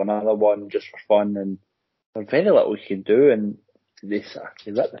 and then we're going to have another one just for fun, and there's very little we can do, and they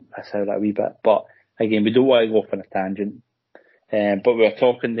actually let them piss out a wee bit, but again, we don't want to go off on a tangent. But we were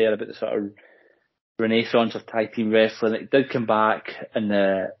talking there about the sort of renaissance of tag team wrestling. It did come back in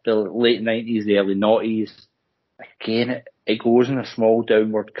the late 90s, the early 90s. Again, it goes in a small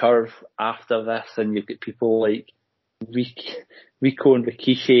downward curve after this, and you've got people like Rico and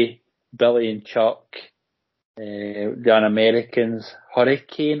Rikishi, Billy and Chuck, The Un-Americans,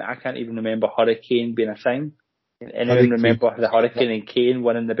 Hurricane. I can't even remember Hurricane being a thing. Anyone Hurricane. remember the Hurricane and Kane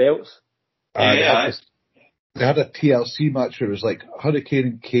winning the belts? They had a TLC match where it was like Hurricane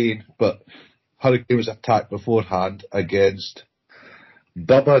and Kane, but Hurricane was attacked beforehand against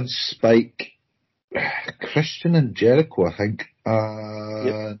Bubba and Spike, Christian and Jericho, I think,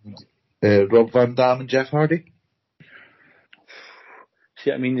 and Rob Van Dam and Jeff Hardy. See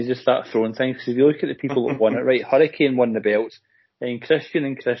what I mean? They just start throwing things. Because if you look at the people that won it, right, Hurricane won the belts, then Christian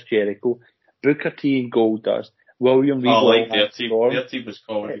and Chris Jericho, Booker T and Goldust, William Regal. Their team was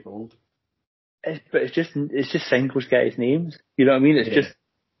called Gold. But it's just singles guys' names. You know what I mean? It's just,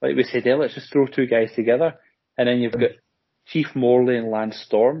 like we said earlier, let's just throw two guys together. And then you've got Chief Morley and Lance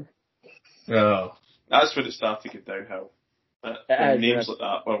Storm. Oh, that's when it started to get downhill. Names like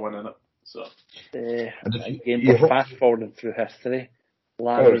that were winning it. So again, we're fast forwarding through history.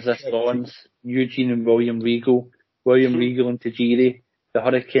 Lance Resistance, Eugene and William Regal, William Regal and Tajiri, the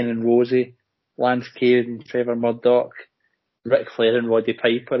Hurricane and Rosie, Lance Cade and Trevor Murdoch, Ric Flair and Roddy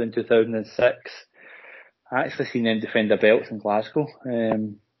Piper in 2006. I actually seen them defend their belts in Glasgow.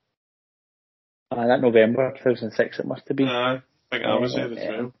 That November 2006 it must have been. I think I was there as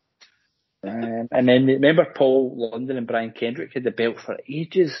well. And then remember Paul London and Brian Kendrick had the belt for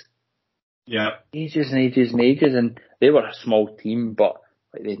ages. Yeah. Ages and ages and ages, and they were a small team, but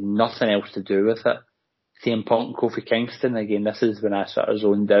like, they had nothing else to do with it. CM Punk and Kofi Kingston, again, this is when I sort of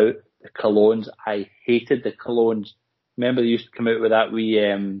zoned out. The colognes, I hated the colognes. Remember they used to come out with that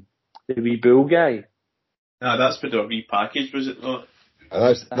the wee bull guy? That's been a repackaged, was it not?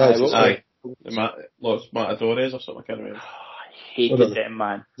 That's Los Matadores or something, I can't remember. I hated them,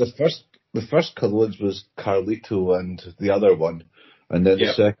 man. The first colognes was Carlito and the other one. And then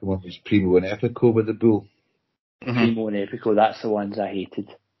the second one was Primo and Epico with the bull. Primo and Epico, that's the ones I hated.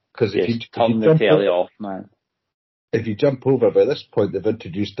 Because if you turn the telly off, man. If you jump over, by this point they've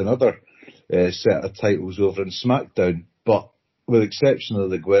introduced another set of titles over in SmackDown. But with the exception of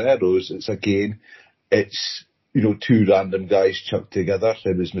the Guerreros, it's two random guys chucked together.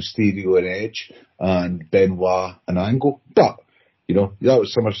 It was Mysterio and Edge and Benoit and Angle. But, that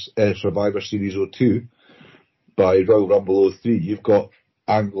was Summer Survivor Series 02. By Royal Rumble 03, you've got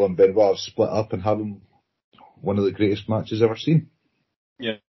Angle and Benoit split up and having one of the greatest matches ever seen.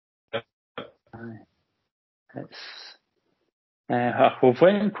 Yeah. We've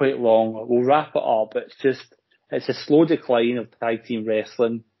went in quite long. We'll wrap it up. It's a slow decline of tag team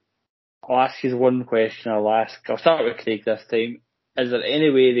wrestling. I'll ask you one question. I'll start with Craig this time. Is there any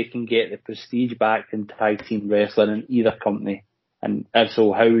way they can get the prestige back in tag team wrestling in either company? And if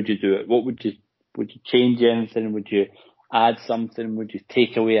so, how would you do it? Would you change anything? Would you add something? Would you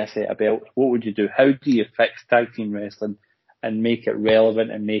take away a set of belts? What would you do? How do you fix tag team wrestling and make it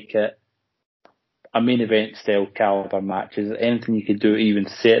relevant and make it a main event style caliber match? Is there anything you could do to even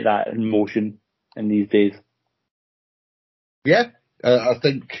set that in motion in these days? Yeah, I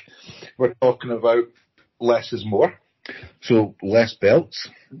think we're talking about less is more. So less belts.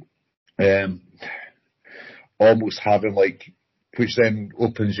 Almost having which then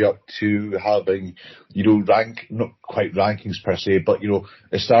opens you up to having, not quite rankings per se, but,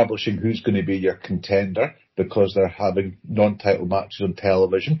 establishing who's going to be your contender because they're having non-title matches on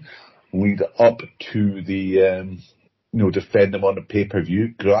television, lead up to the, defend them on a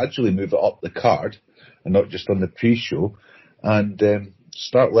pay-per-view, gradually move it up the card and not just on the pre-show, and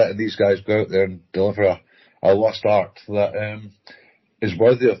start letting these guys go out there and deliver a lost art that is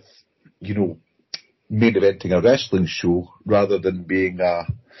worthy of, main eventing a wrestling show rather than being a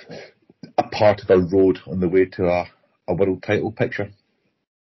part of a road on the way to a world title picture.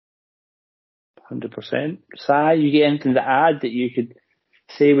 100%. Si, you get anything to add that you could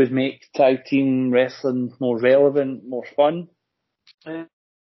say would make tag team wrestling more relevant, more fun? Yeah,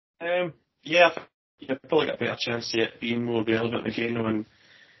 I feel like a better chance of it being more relevant again on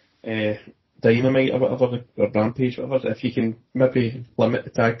Dynamite or whatever, or Rampage, whatever. If you can maybe limit the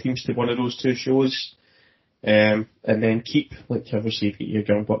tag teams to one of those two shows, and then keep, obviously you've got your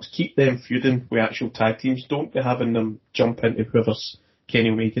Young Bucks, keep them feuding with actual tag teams. Don't be having them jump into whoever's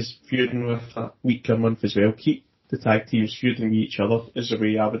Kenny Omega's feuding with that week or month as well. Keep the tag teams feuding with each other is the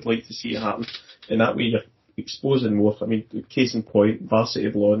way I would like to see it happen. And that way you're exposing more. I mean, case in point,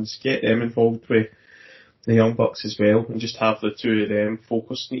 Varsity Blondes, get them involved with the Young Bucks as well, and just have the two of them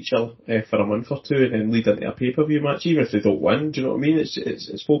focus on each other for a month or two, and then lead into a pay-per-view match, even if they don't win. Do you know what I mean?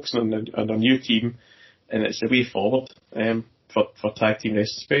 It's focusing on a new team, and it's the way forward for tag team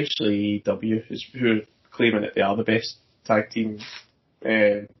wrestling, especially AEW, who are claiming that they are the best tag team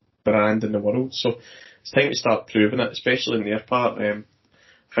brand in the world. So it's time to start proving it, especially in their part.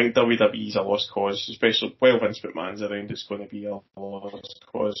 I think WWE's a lost cause, especially while Vince McMahon's around. It's going to be a lost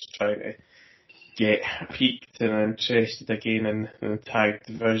cause trying to get peaked and interested again in the tag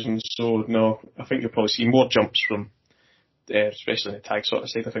division. So no, I think you'll probably see more jumps from, especially in the tag sort of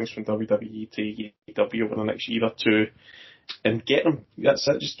side of things, from WWE to AEW over the next year or two, and get them. That's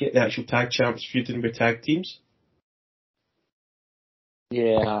it. Just get the actual tag champs feuding with tag teams.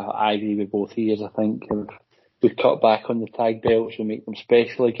 Yeah, I agree with both of you. I think we cut back on the tag belts, we make them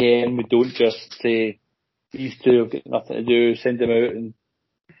special again. We don't just say these two have got nothing to do, send them out, and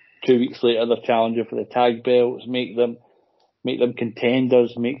 2 weeks later they're challenging for the tag belts. Make them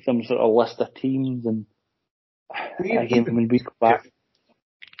contenders. Make them sort of list of teams. And again, when we go back,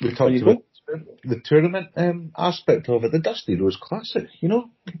 we talked about the tournament aspect of it. The Dusty Rhodes Classic,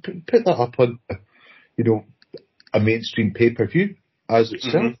 put that up on, a mainstream pay-per-view as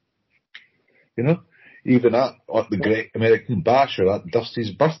itself. Even at the Great American Bash or at Dusty's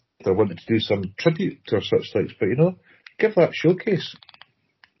birthday, I wanted to do some tribute or such things, but give that showcase.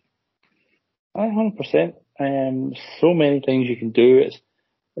 100%. So many things you can do.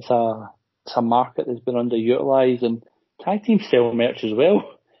 It's a market that's been underutilised, and tag teams sell merch as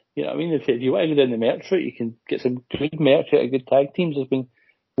well. You know what I mean? If you want to go down the merch route, you can get some good merch out of good tag teams. There's been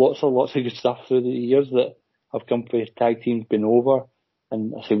lots of good stuff through the years that have come for tag teams been over.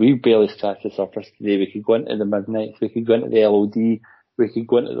 And I say we've barely scratched the surface today. We could go into the Midnights, we could go into the LOD, we could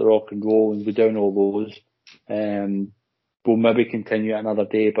go into the Rock and Roll and go down all those. We'll maybe continue another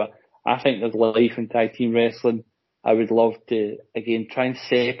day, but I think there's life in tag team wrestling. I would love to, again, try and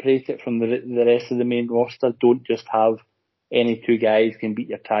separate it from the rest of the main roster. Don't just have any two guys can beat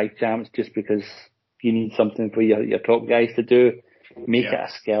your tag champs just because you need something for your top guys to do. Make it a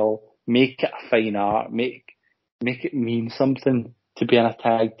skill. Make it a fine art. Make it mean something to be in a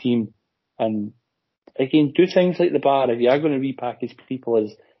tag team. And again, do things like the bar. If you are going to repackage people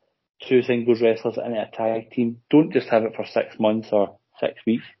as two singles wrestlers in a tag team, don't just have it for 6 months or 6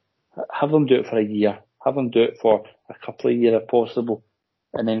 weeks. Have them do it for a year. Have them do it for a couple of years if possible,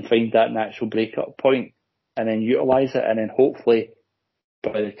 and then find that natural breakup point and then utilise it, and then hopefully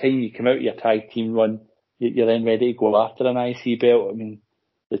by the time you come out of your tag team run, you're then ready to go after an IC belt. I mean,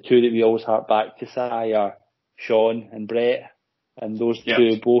 the two that we always hark back to say are Sean and Brett, and those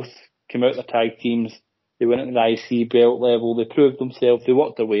two both came out of their tag teams. They went into the IC belt level, they proved themselves, they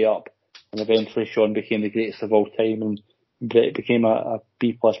worked their way up, and eventually Sean became the greatest of all time and Brett became a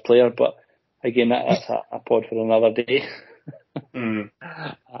B+ player. But again, that's a pod for another day.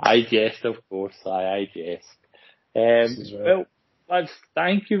 I jest, of course. I jest. Well, lads,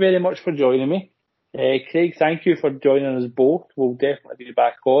 thank you very much for joining me. Craig, thank you for joining us both. We'll definitely be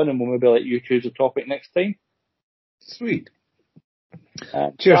back on, and we'll maybe let you choose a topic next time. Sweet.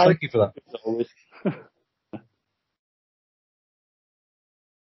 Cheers, thank you for that. As always.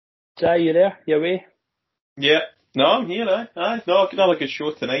 Jai, you there? You away? Yeah. No, I'm here now. No, another good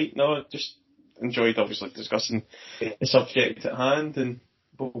show tonight. No, just enjoyed obviously discussing the subject at hand, and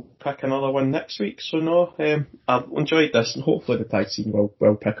we'll pick another one next week. So no, I've enjoyed this, and hopefully the tag scene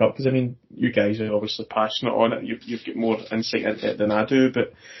will pick up, because I mean, you guys are obviously passionate on it. You've got more insight into it than I do,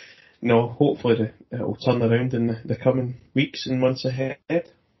 but no, hopefully it will turn around in the coming weeks and months ahead. And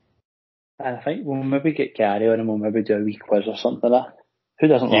I think we'll maybe get Gary on, and we'll maybe do a wee quiz or something like that. Who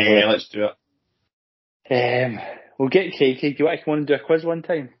doesn't love it? Yeah, let's do it. We'll get Craig. Do you want to come on and do a quiz one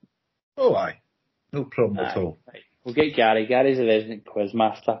time? Oh, aye. No problem at all. Right. We'll get Gary. Gary's a resident quiz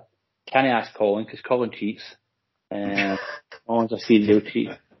master. Can't ask Colin, because Colin cheats. Colin's a serial cheat.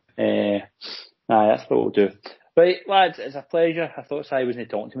 That's what we'll do. Right, lads, it's a pleasure. I thought Si wasn't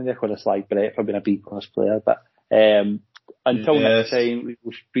talking to me there because I slag Brett for being a B+ player, but until next time, we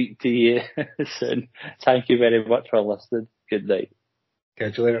will speak to you soon. Thank you very much for listening. Good night.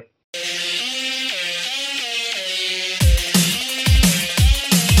 Catch you later.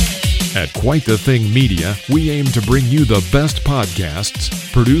 At Quite the Thing Media, we aim to bring you the best podcasts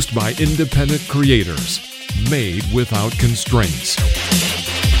produced by independent creators, made without constraints.